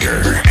Brandon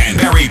Stryker and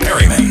Barry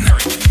Perryman.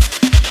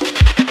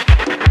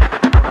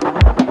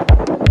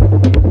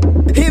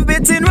 If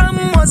beating rum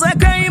was a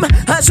crime,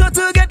 I sure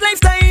to get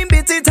lifetime.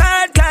 Beat it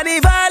hard,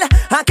 carnival.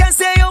 I can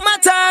say you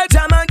matter.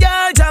 Jam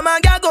a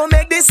girl, go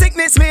make the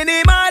sickness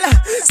minimal.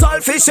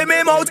 Saltfish in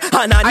my mouth,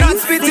 and I'm not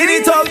spitting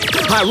it up.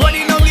 I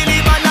running down in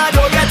the van, I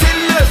don't get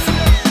in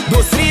left.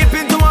 Don't sleep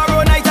in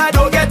tomorrow night, I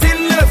don't get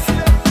in left.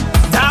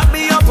 Dab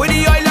me up with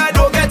the oil, I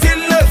don't get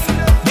in left.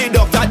 The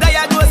doctor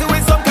diagnosed me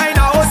with some kind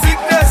of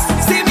sickness.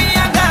 See me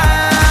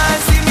again,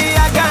 see me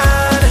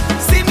again,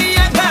 see me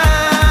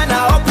again.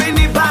 I up in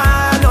the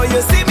van, oh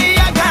you see me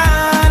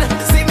again,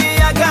 see me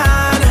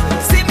again,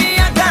 see me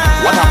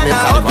again. What happened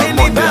I up in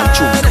the van.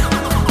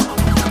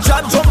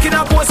 Jab jumping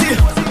a pussy,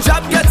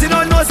 jab getting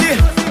on nosy.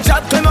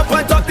 Jab climb up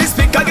on top the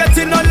speaker,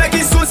 getting on like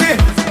it's Susie.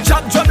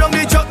 Jab jump down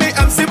the truck, the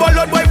MC ball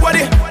out boy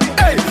body.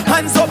 Hey,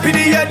 hands up in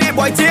the air, the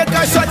boy take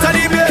a shot at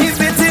the place. His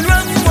beating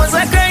rum was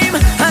a crime,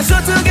 I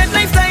sure to get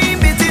lifetime.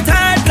 Beat it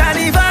hard,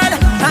 carnival.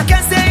 I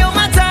can say you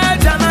matter.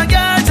 Jam a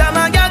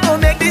girl, go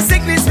make the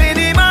sickness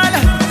minimal.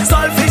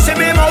 Saltfish in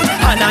my mouth,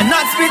 and I'm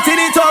not spitting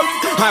it up.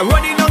 I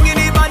running down in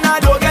the van, I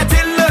don't get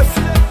in left.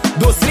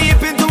 Don't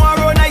sleep in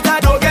tomorrow night, I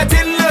don't get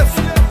in left.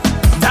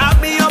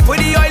 Dab me up with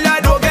the oil, I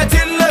don't get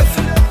in left.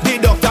 The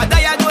doctor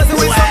diagnosed me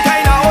with some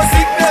kind of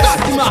sickness.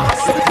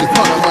 The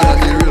Panama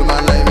and the real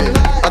man like me.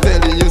 I'm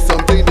telling you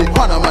something, the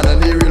Panama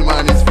and the real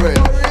man is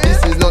friend. This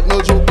is not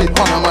no joke, the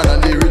Panama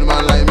and the real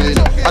man like me.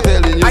 I'm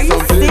telling you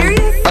something.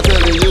 I'm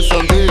telling you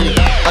something.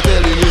 I'm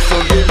telling you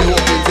something. They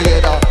walking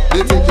together,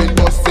 they taking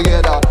bus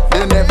together.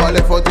 They never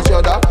left for each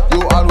other.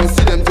 You always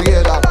see them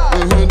together.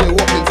 They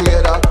walking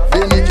together,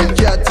 they making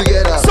cat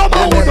together.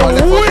 They never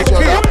left for each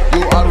other.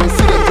 You always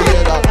see them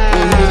together.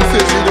 She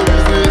said she do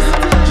business.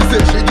 She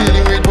said she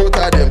dealing with both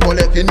of them,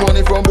 collecting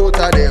money from both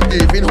of them,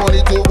 giving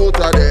honey to both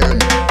of them.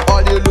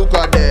 All you look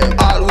at them,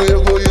 all where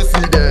you go you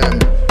see them.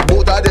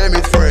 Both of them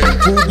is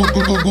friends,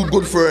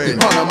 good friends. The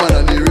Panama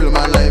and the real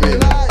man like me.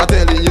 I'm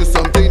telling you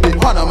something, the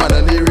Panama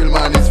and the real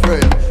man is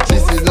friend.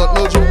 This is not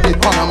no joke, the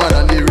Panama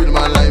and the real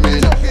man like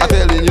me. I'm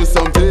telling you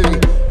something,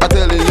 I'm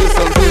telling you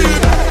something.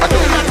 I'm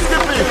telling you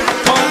something.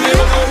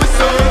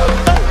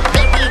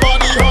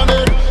 Everybody on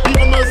it,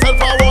 even myself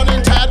I want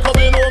it. Tired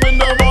coming home in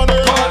the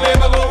morning. Call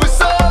him a go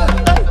whistle.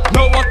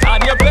 Know what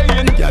time you're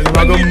playing? Girl, you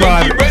a go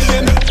bad.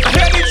 I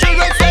hear the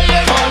children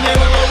saying, call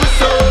him a go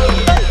whistle.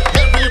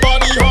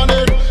 Everybody on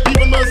it,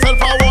 even myself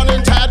I want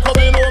it. Tired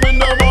coming home in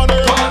the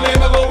morning. Call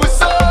him a go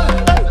whistle.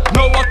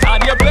 Know what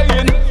time you're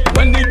playing?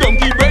 When the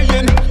donkey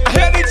braying, I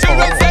hear the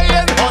children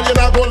saying, all you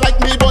not go like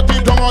me, but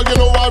deep down all you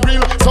know are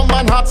real. Some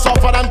man hot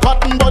suffer than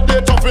cotton, but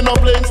they tough in a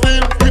plain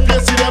steel. If you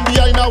see them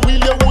behind a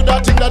wheel, you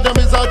woulda think that them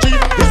is a G.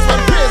 It's when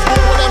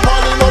Facebook when them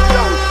calling up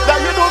down. That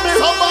you know me,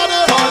 somebody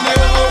call him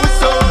a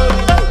whistle.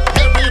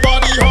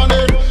 Everybody on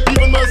it,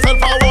 even myself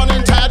I want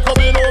it. Tired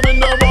coming home in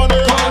the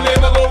morning. Call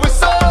him a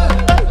whistle.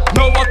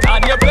 Know what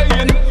time you're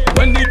playing?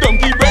 When the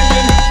donkey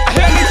braying, I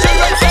hear the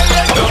children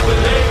saying, double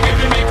A,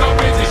 giving me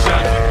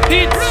competition.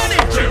 Heat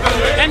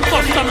and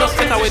customers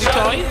take away the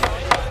toy.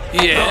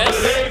 Yes,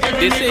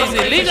 this is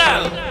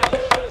illegal.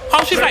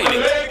 How she find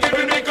it?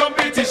 Giving me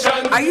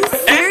competition. Are you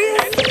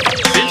serious?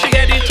 Since she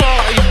get the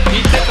toy,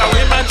 he take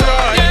away my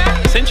joy.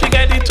 Since she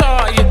get the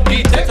toy,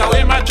 he take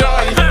away my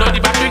joy. Now the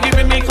battery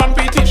giving me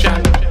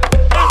competition.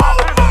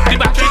 The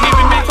battery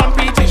giving me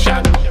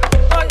competition.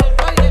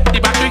 The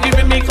battery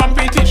giving me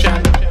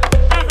competition.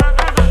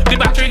 The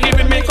battery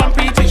giving me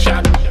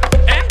competition.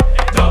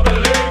 Double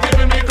A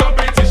giving me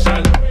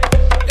competition.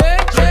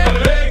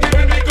 Triple A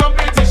giving me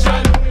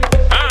competition.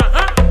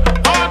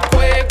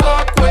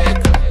 Earthquake.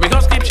 We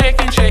just keep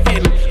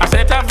shaking. I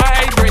set a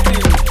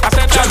vibrating. I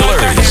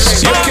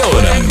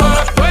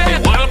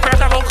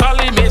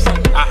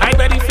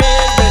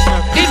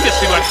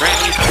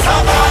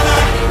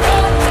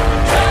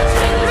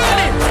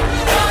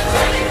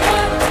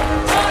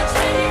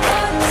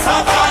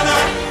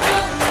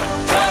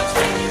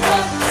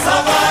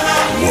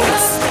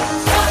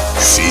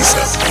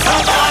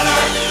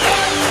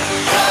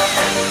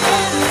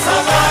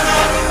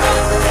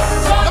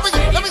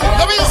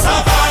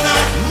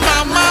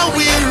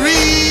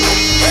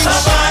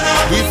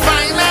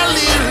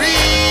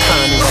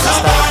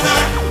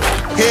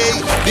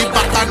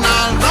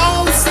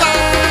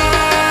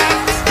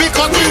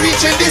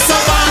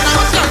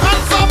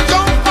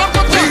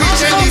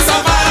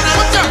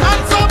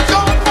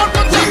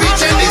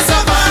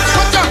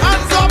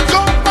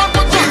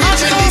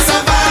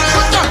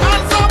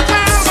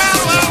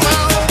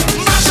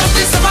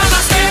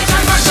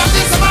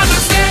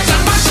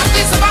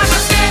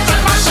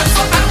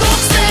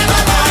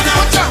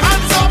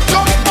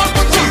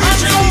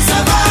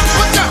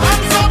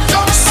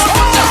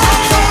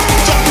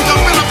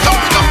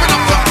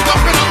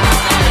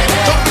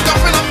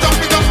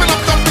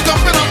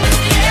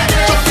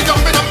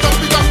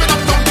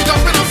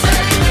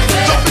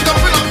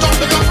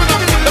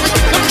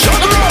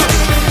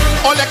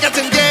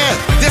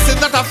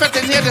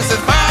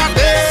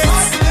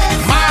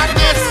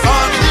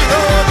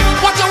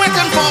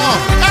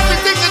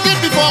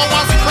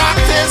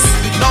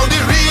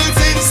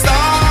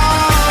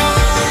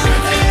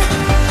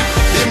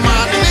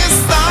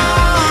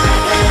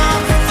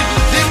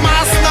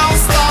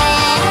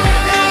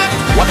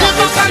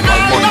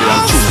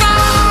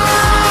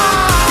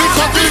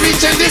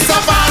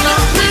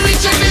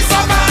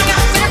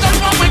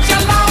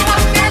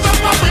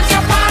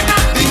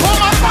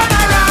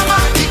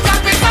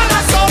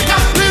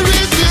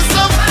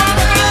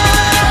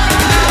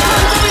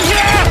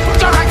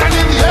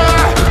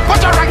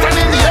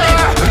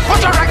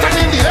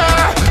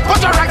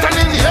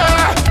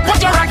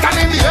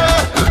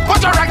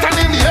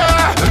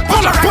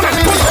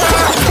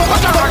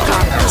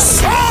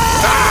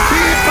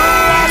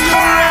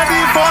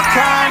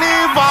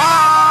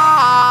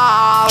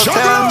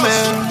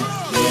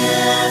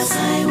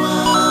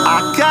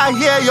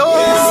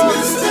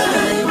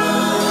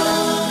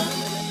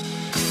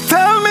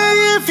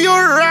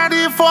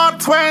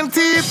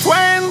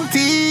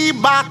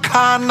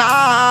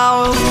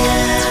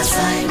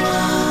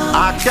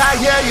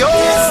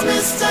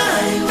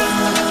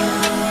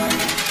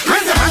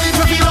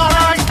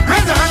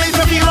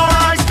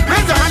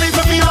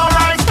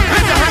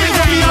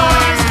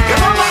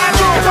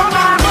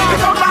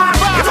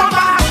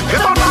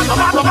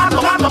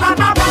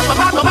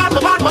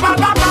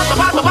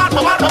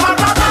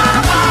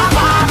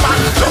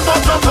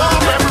jump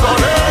up,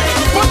 everybody.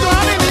 Put your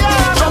hand in the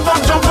air. Jump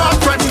up,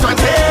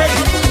 2020.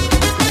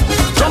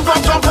 Jump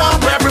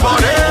up,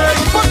 everybody.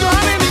 Put your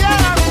hand in the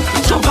air.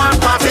 Jump up,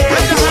 party.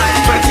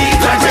 2020.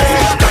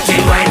 Dirty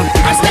wine,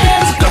 a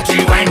stage. Dirty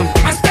wine,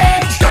 a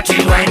stage. Dirty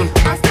wine.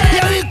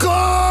 Here we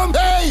come.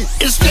 Hey,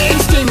 it's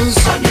strange things.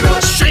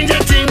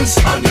 Stranger things.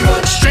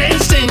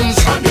 Strange things.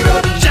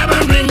 Jab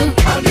and bling.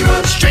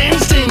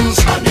 Strange things.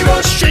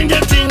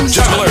 Stranger things.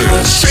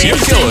 Jugglers, you're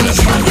killing it.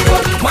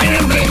 Wine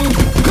and bling.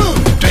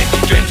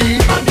 2020.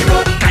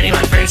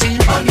 Carnival fancy.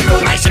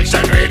 My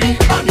section ready.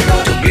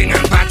 To bling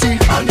and party.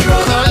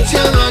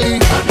 Culturally.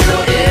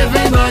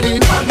 Everybody.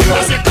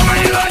 I say come on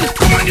the line.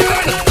 Come on the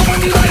line. Come on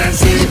the line and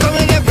see. Come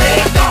and get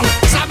break down.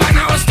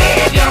 Savannah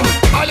Stadium.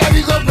 All of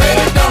you go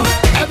break down.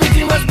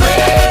 Everything was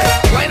break.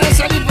 Why not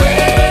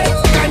celebrate?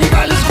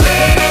 Carnival is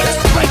great.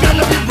 Why not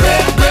love it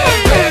break.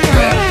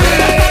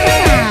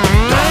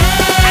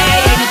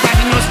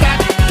 Everybody know start.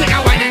 Take a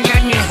wine and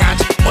glad me heart.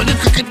 All the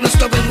cricket must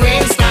stop when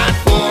rain start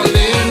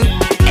falling.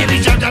 Every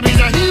job that is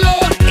a hero.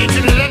 It's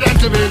in the leather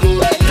to be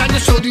good. Can you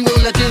show the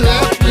world that you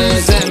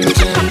represent?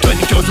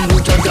 20,000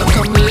 voters are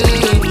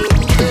coming.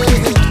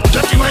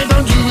 Dirty wine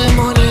don't give me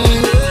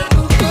money.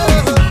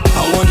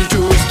 I want the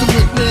tourists to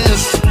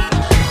witness.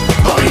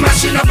 Oh, we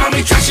mashing up and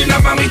we trashing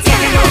up and we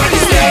taking over the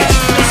stage.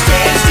 The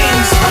strange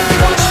things,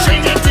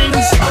 stranger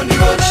things,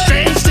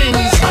 strange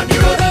things,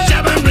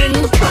 jab and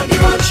bling,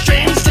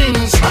 strange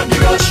things,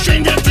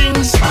 stranger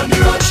things,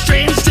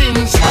 strange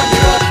things,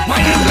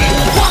 wine and bling.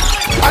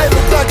 I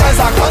look like I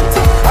cunt.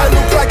 I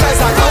look like I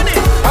cunt.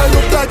 I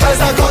look like I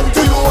cunt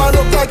to you. I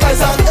look like I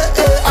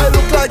I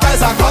look like I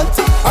cunt.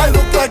 I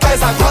look like I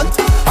cunt.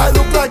 I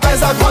look like I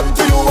cunt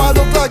to you. I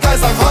look like I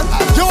cunt.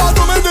 You want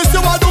to make this?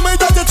 You want to make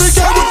that? You think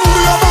I would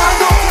move your man?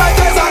 I look like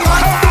I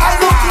cunt. I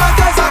look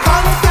like I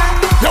cunt.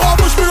 You want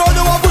to push me around?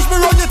 You want to push me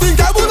around? You think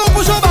I would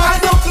push your man?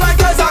 I look like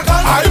I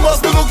cunt. I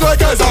must look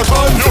like I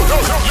cunt.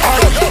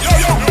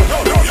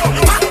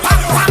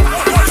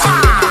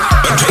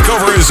 The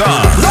takeover is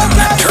on.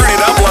 Turn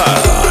it up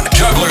loud.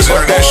 Jugglers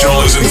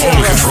International is in full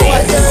control.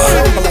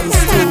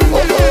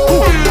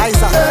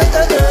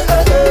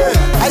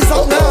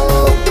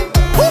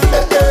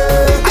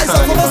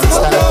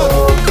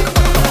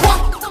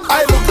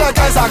 I look like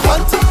I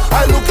cunt.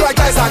 I look like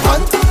I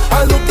cunt.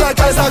 I look like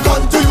I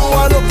cunt to you.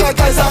 I look like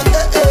I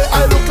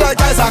I look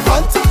like I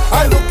cunt.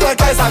 I look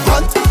like I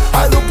cunt.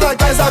 I look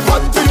like I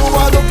cunt to you.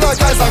 I look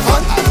like I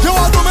cunt. You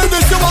want to make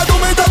this? You want to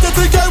make that? You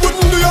think I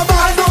wouldn't do your man?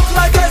 I look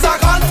like I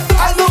cunt.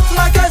 I look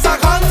like I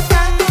cunt.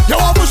 You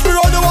want to push me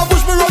around? You want to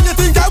push me around? You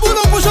think I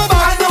wouldn't push your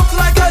man? I look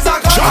like I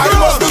cunt. I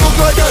must look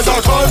like I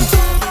cunt.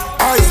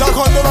 I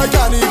cunt to my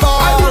carnival.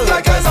 I look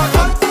like I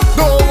cunt.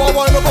 No one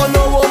wind up on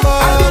no woman.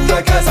 I look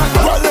like I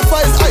cunt. Well, if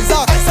I is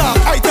Isaac,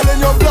 I telling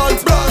your blunt.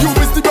 You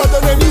is the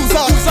brother named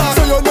User.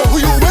 So you know who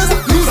you is?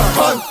 User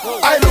cunt.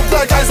 I look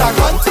like I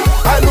cunt.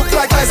 I look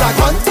like I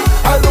cunt.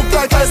 I look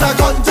like I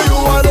cunt to you.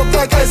 I look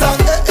like I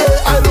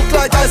I look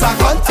like I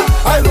cunt.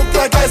 I look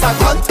like I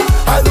cunt.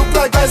 I look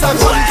like I cunt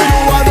to you.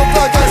 I look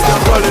like I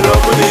cunt. Falling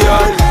up with the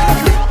eye.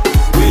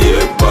 We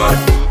hate bad.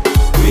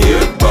 We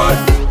hate bad.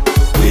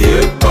 We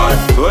hate bad.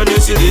 When you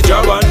see the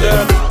job on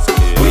them,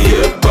 we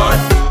hate bad.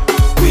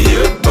 We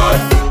hate bad.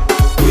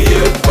 We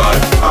hate bad.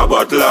 A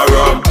bottle of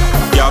rum,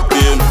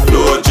 captain,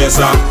 no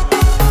chaser,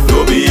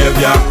 no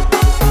behavior.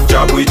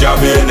 Jab we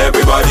jabbing,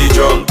 everybody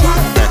drunk.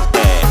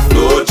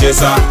 No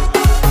chaser,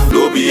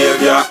 no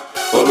behavior.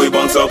 But we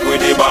bounce up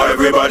with the bar,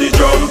 everybody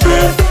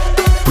jumping.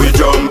 We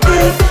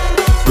jumping,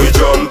 we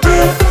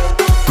jumping,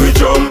 we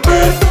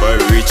jumping. We're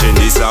reaching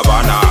the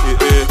savannah.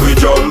 We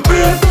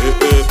jumping,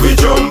 we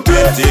jumping.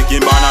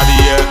 Taking banana the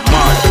air,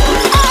 man.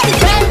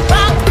 Red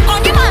rock on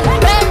your man,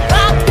 red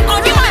rock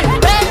on your man,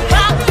 red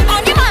rock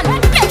on your man.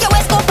 Make your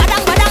waist go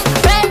badang badang.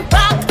 Red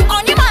rock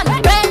on your man,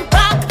 red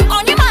rock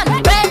on your man,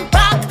 red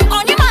rock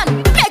on your man.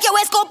 Make your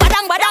waist go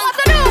badang badang. What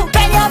to do?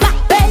 Bend your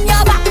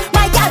back,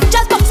 my girl,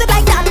 just bounce it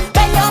like that.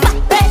 Bend your back,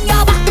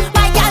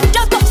 my girl,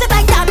 just bounce it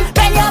like that.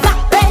 Bend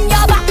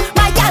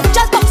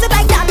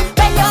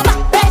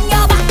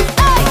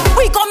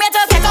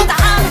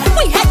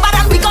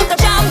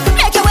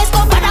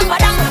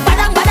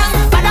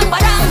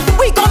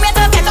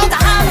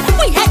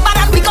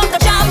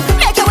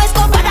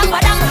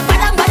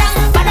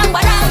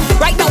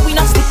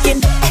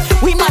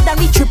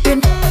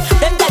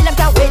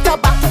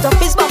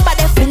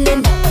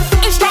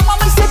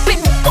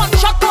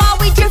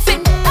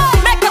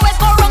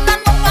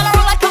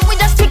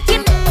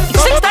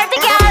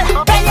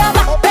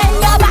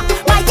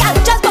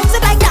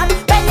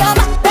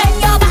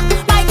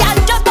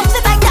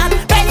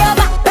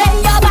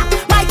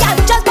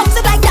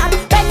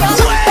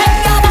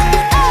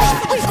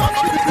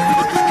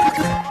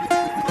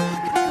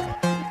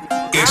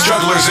It's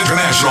Jugglers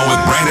International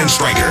with Brandon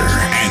Stryker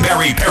and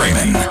Barry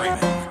Perryman.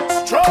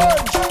 Strange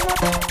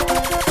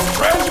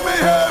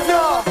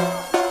behavior.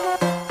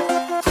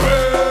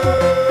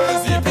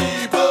 Crazy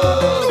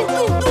people.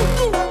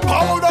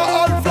 Powder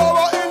and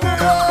flour in the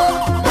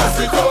air.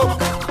 Mess it up.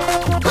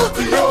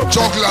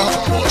 Juggler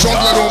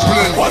don't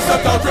play. What's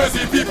that now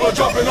crazy people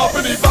jumping up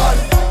in the van?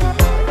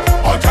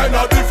 All kind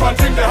of different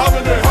things they have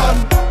in their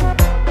hand.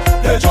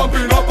 They're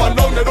jumping up and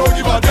down, they don't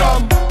give a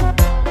damn.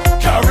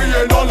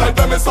 Carrying on like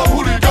them is some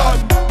hooligan.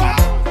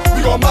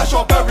 We gon' mash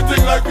up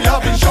everything like we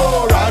have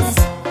insurance,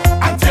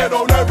 and tear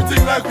down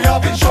everything like we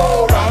have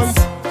insurance.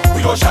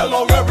 We gon' shell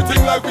down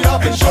everything like we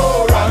have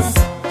insurance.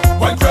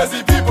 When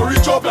crazy people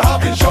reach up, they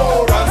have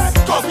insurance,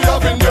 cause we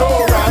have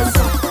endurance.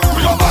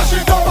 We gon' mash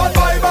it up and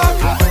buy back.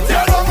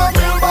 Tear down and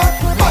build back.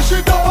 Mash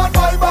it up and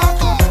buy back.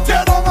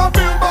 Tear down and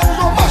build back. We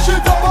gon' mash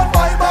it up and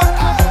buy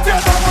back. Tear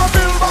down and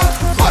build back.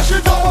 Mash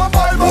it up and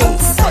buy back.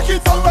 Break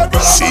it down like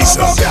bread and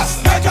butter.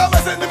 Yes, make a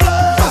mess in the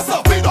place. Yes,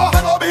 we don't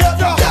have no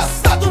behavior.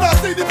 Yes, that do not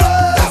see the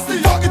place. Yes, we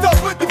fuck it up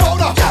with the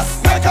powder.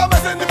 Yes, make a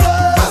mess in the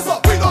place. Yes,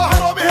 we don't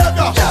have no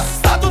behavior.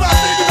 Yes, that do not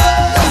see the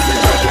place.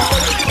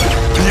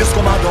 Please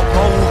come and up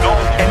now.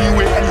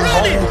 Anyway,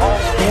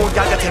 anyhow. Old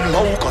guy getting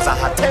low, cause I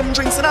had 10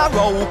 drinks in a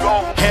row.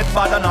 Head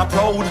bad and a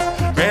proud.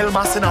 Real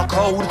mass in a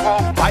crowd.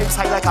 Vibes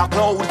high like a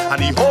cloud.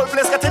 And the whole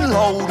place getting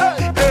loud.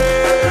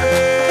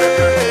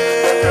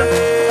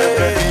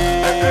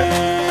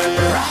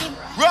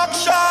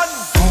 Ruction!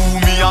 Do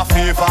me a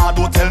favor,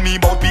 don't tell me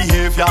about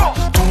behavior.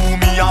 Do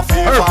me a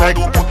favor,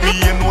 don't put me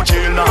in no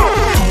jail now.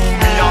 Do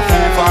me a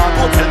favor,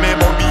 don't tell me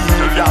about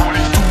behavior.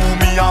 Do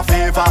me a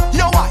favor,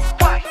 yo why?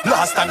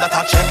 Last time that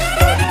I check,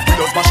 we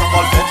just mash up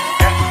all fit.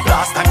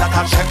 Last time that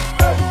I check,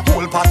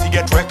 whole party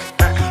get wrecked.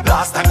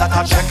 Last time that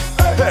I check,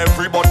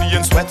 everybody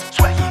in sweat.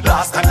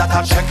 Last time that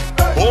I check,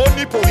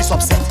 only police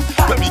upset.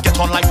 When we get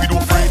on like we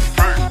don't afraid.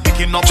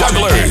 Picking up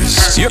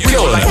Jugglers, you're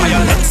killing it.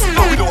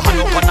 We don't hang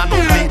up on no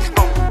blade.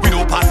 We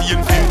don't party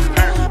in vain.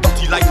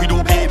 Dirty like we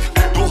don't babe.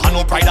 Don't have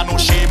no pride and no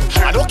shame.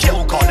 I don't care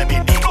who call them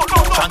in name.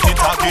 Chant it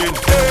again.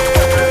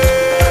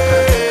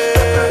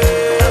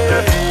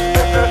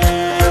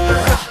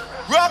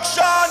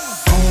 Ruction!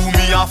 Do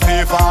me a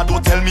favor,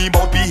 don't tell me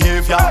about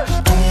behavior.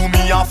 Do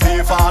me a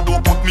favor,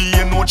 don't put me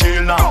in no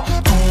jail now.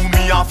 Do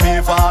me a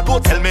favor,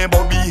 don't tell me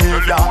about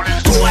behavior.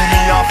 Do me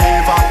a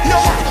favor.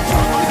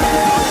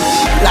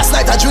 Last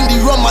night I drink the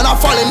rum and I'm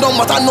falling down,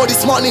 but I know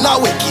this morning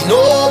I'm waking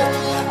up.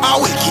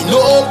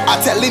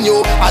 I'm telling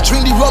you, I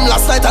drink the rum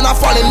last night and I'm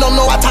falling down.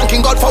 Now I'm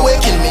thanking God for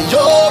waking me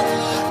up.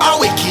 I'm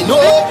waking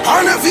up.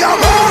 And if you're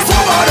lost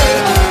over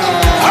there,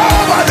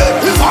 over there,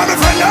 if I'm a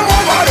friend, I'm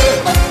over there.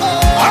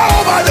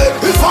 Over there,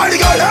 if I'm the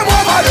girl, I'm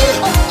over there.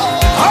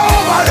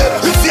 Over there,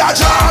 if you're a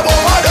job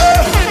over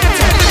there.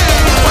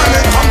 When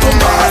it comes to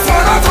brass,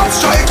 man, I'm top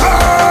striker.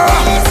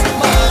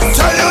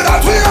 Tell you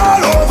that we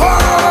all over.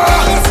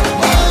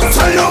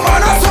 Tell you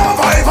man a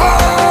survivor.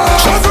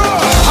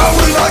 And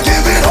we not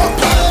giving up.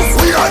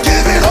 We not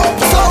giving up.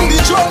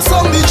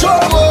 Song the drum,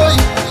 boy.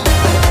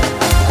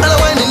 And I'm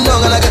winding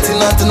down and I'm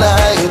getting on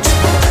tonight.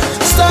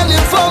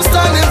 Standing firm,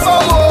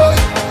 boy.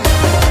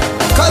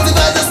 Cause if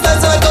I just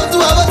dance I come to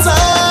have a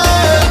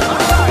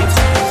time.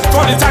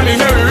 For the time we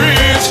very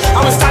rich,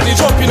 I'm standing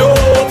jumping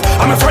up.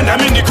 I'm a friend,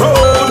 I'm in the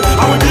crowd.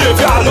 I'm a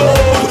behavior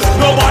alone.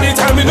 Nobody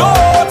tell me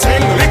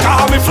nothing. Liquor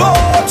have me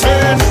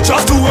floating.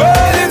 Just do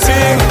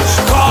anything.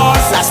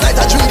 Cause last night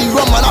I drink the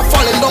rum and I'm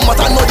falling down,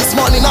 but I know this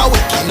morning I'm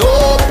waking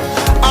up.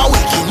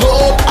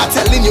 I'm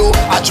telling you,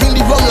 I drink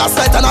the rum last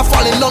night and I'm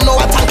falling down. Now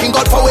I'm thanking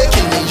God for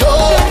waking me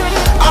up.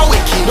 I'm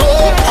waking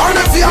up. And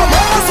if you're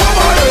lost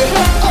over there,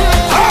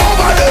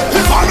 over there,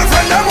 if I'm a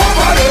friend, I'm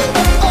over there.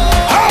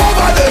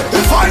 Over there,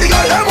 if I'm the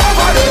girl, I'm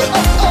over there.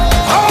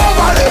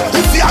 Over there,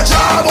 if you're a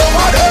job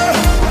over there.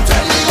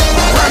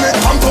 When it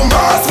comes to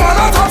brass, man,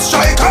 I'm top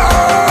striker.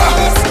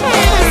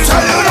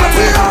 Tell you that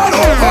we all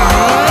over.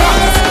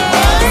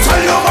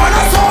 Tell you man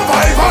a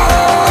survivor.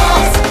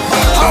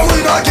 And we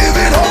not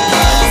giving up.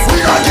 We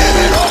not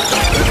giving up.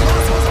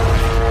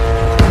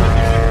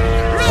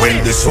 When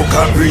the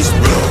soca breeze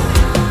blow,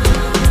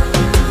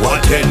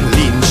 what then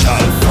lean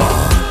shall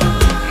fall.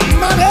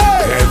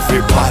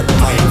 Every bad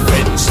mind,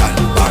 fence and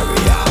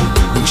barrier,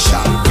 we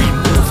shall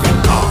remove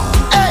it all.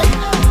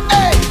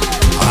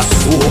 A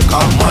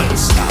soca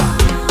monster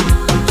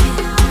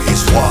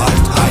is what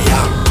I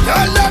am.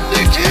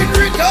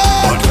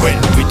 But when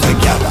we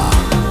together,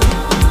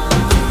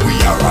 we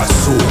are a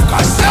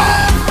soca star.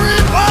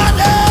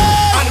 Everybody!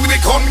 And we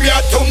come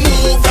here to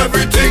move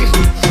everything,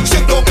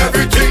 shake down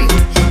everything,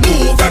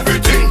 move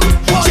everything,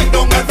 shake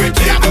down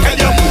everything. I tell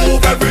you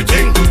move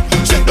everything,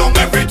 shake down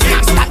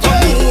everything, start to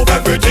move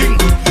everything,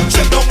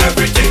 shake down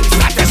everything.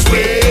 Start to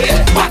sway,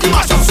 body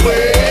mash up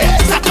sway,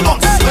 start to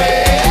bounce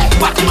sway,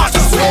 body mash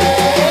up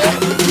sway.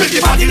 Make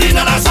your body lean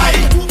on the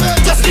side,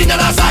 just lean on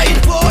the side,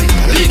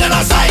 lean on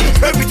the side,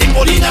 everything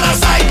go lean on the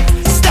side.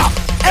 Stop,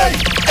 hey,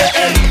 hey,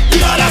 hey, the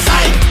other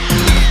side,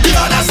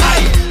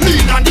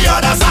 lean on the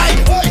other side.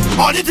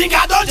 All the thing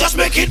I don't just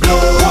make it blow.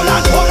 Hold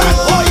on,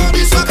 boy.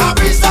 This soca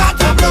breeze start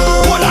to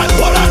blow. Hold on,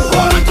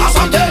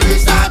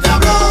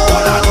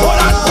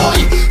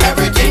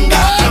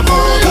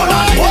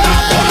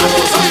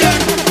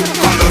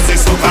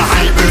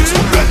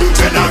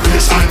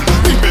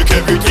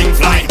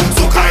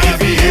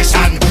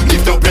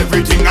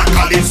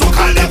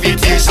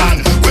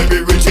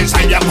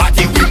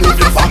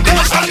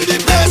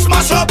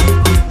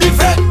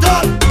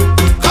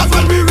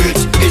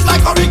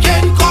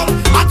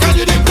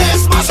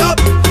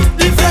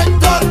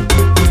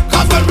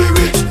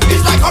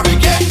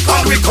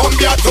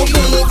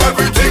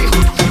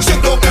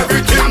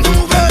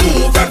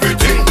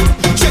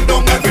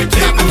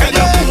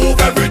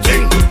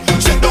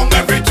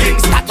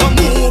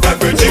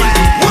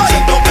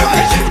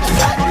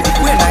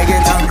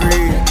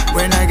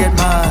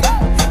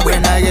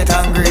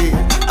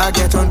 I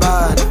get on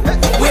bad.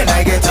 When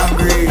I get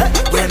angry,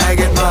 when I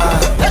get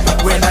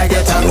mad, when I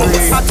get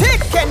angry, I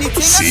take anything and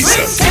swing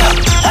it.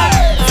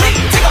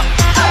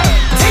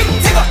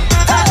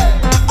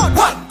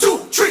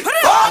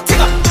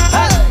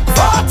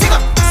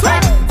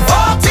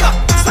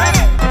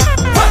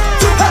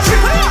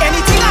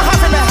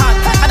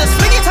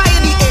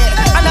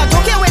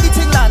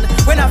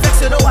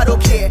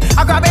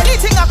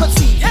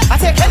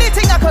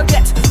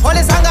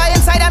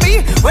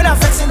 When I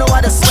vex, you know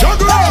what to say.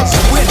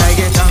 When I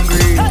get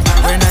angry,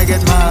 when I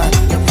get mad,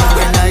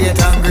 when I get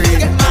angry,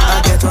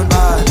 I get on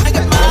bad.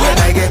 When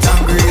I get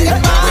angry,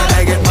 when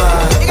I get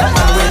mad,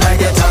 when I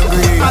get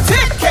angry, I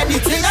take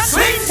anything and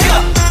swing it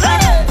up.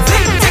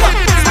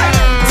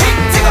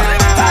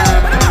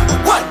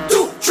 One,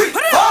 two, three,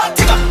 four,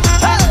 tick up,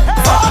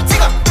 four,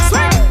 tick up,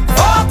 four,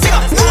 tick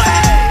up.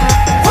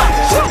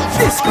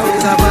 Disco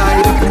is a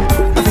vibe.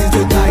 I feel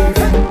to dive.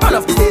 Run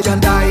off the stage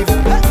and dive.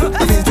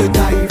 I feel to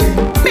dive.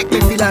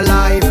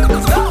 Alive, I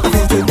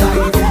feel to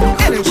dive in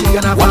energy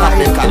and a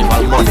vibe.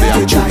 Carnival Monday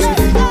and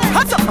Tuesday.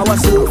 Hot up our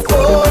surf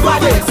over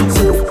this,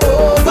 surf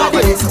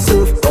over this,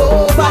 surf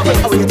over this.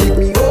 Oh, you take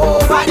me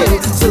over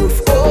this, surf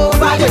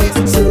over this,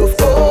 surf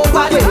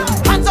over this.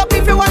 Hands up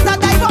if you want to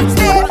dive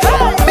upstairs.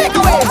 Make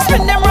a way,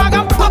 spin them rag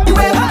and pick up the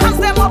wave. Hands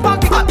them up and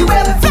pick up the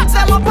wave. Flex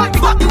them up and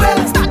pick up the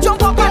wave. Start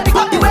jump up and pick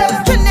up the wave.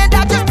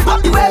 Trinidad just pick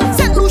up the wave.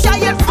 St. Lucia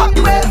yeah pick up the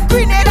wave.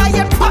 Grenada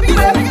yeah pick up the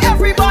wave.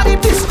 Everybody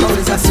disco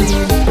is a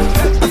scene.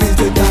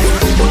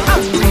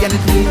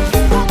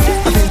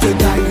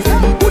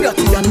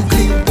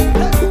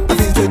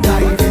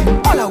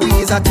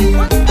 Tell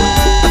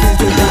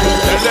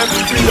them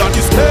to be on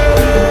the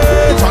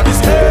stage, on the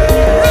stage,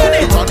 run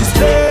it on the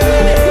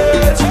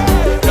stage.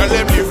 Tell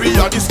them to be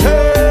on the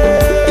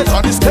stage,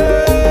 on the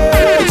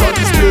stage, on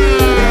the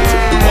stage.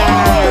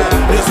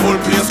 Wow, this whole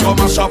place come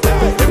and shop.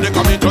 If they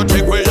come in to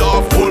take way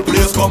off, whole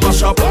place come and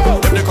shop.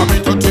 If they come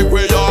in to take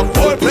way off,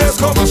 whole place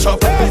come and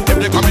shop. If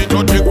they come in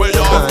to take way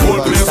off,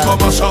 whole place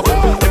come and shop.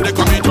 If they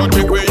come in to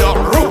take way off,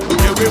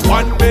 give me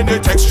 1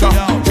 minute extra,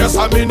 just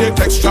a minute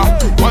extra.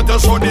 Want to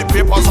show the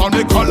papers on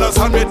the colors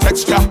and the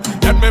texture.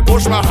 Let me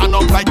push my hand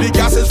up like the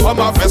gases from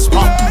a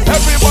Vespa.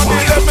 Everybody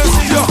let me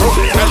see you.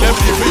 Tell them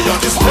to be on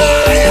the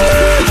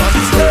stage, on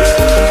the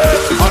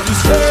stage, on the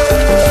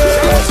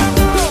stage.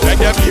 Let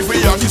them be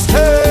on the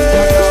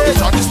stage,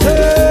 on the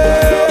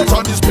stage,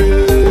 on the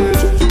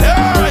stage.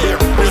 Yeah,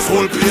 this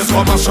whole place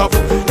come and shop.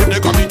 If they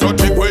come in to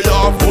take way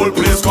off, whole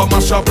place come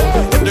and shop.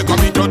 If they come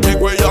in to take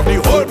way off,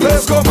 the whole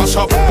place come and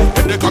shop.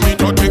 If they come in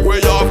to take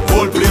way off,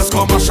 whole place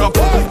come and shop.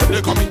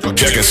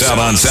 Check us out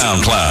on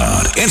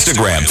SoundCloud,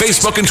 Instagram,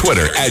 Facebook, and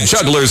Twitter at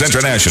Jugglers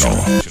International.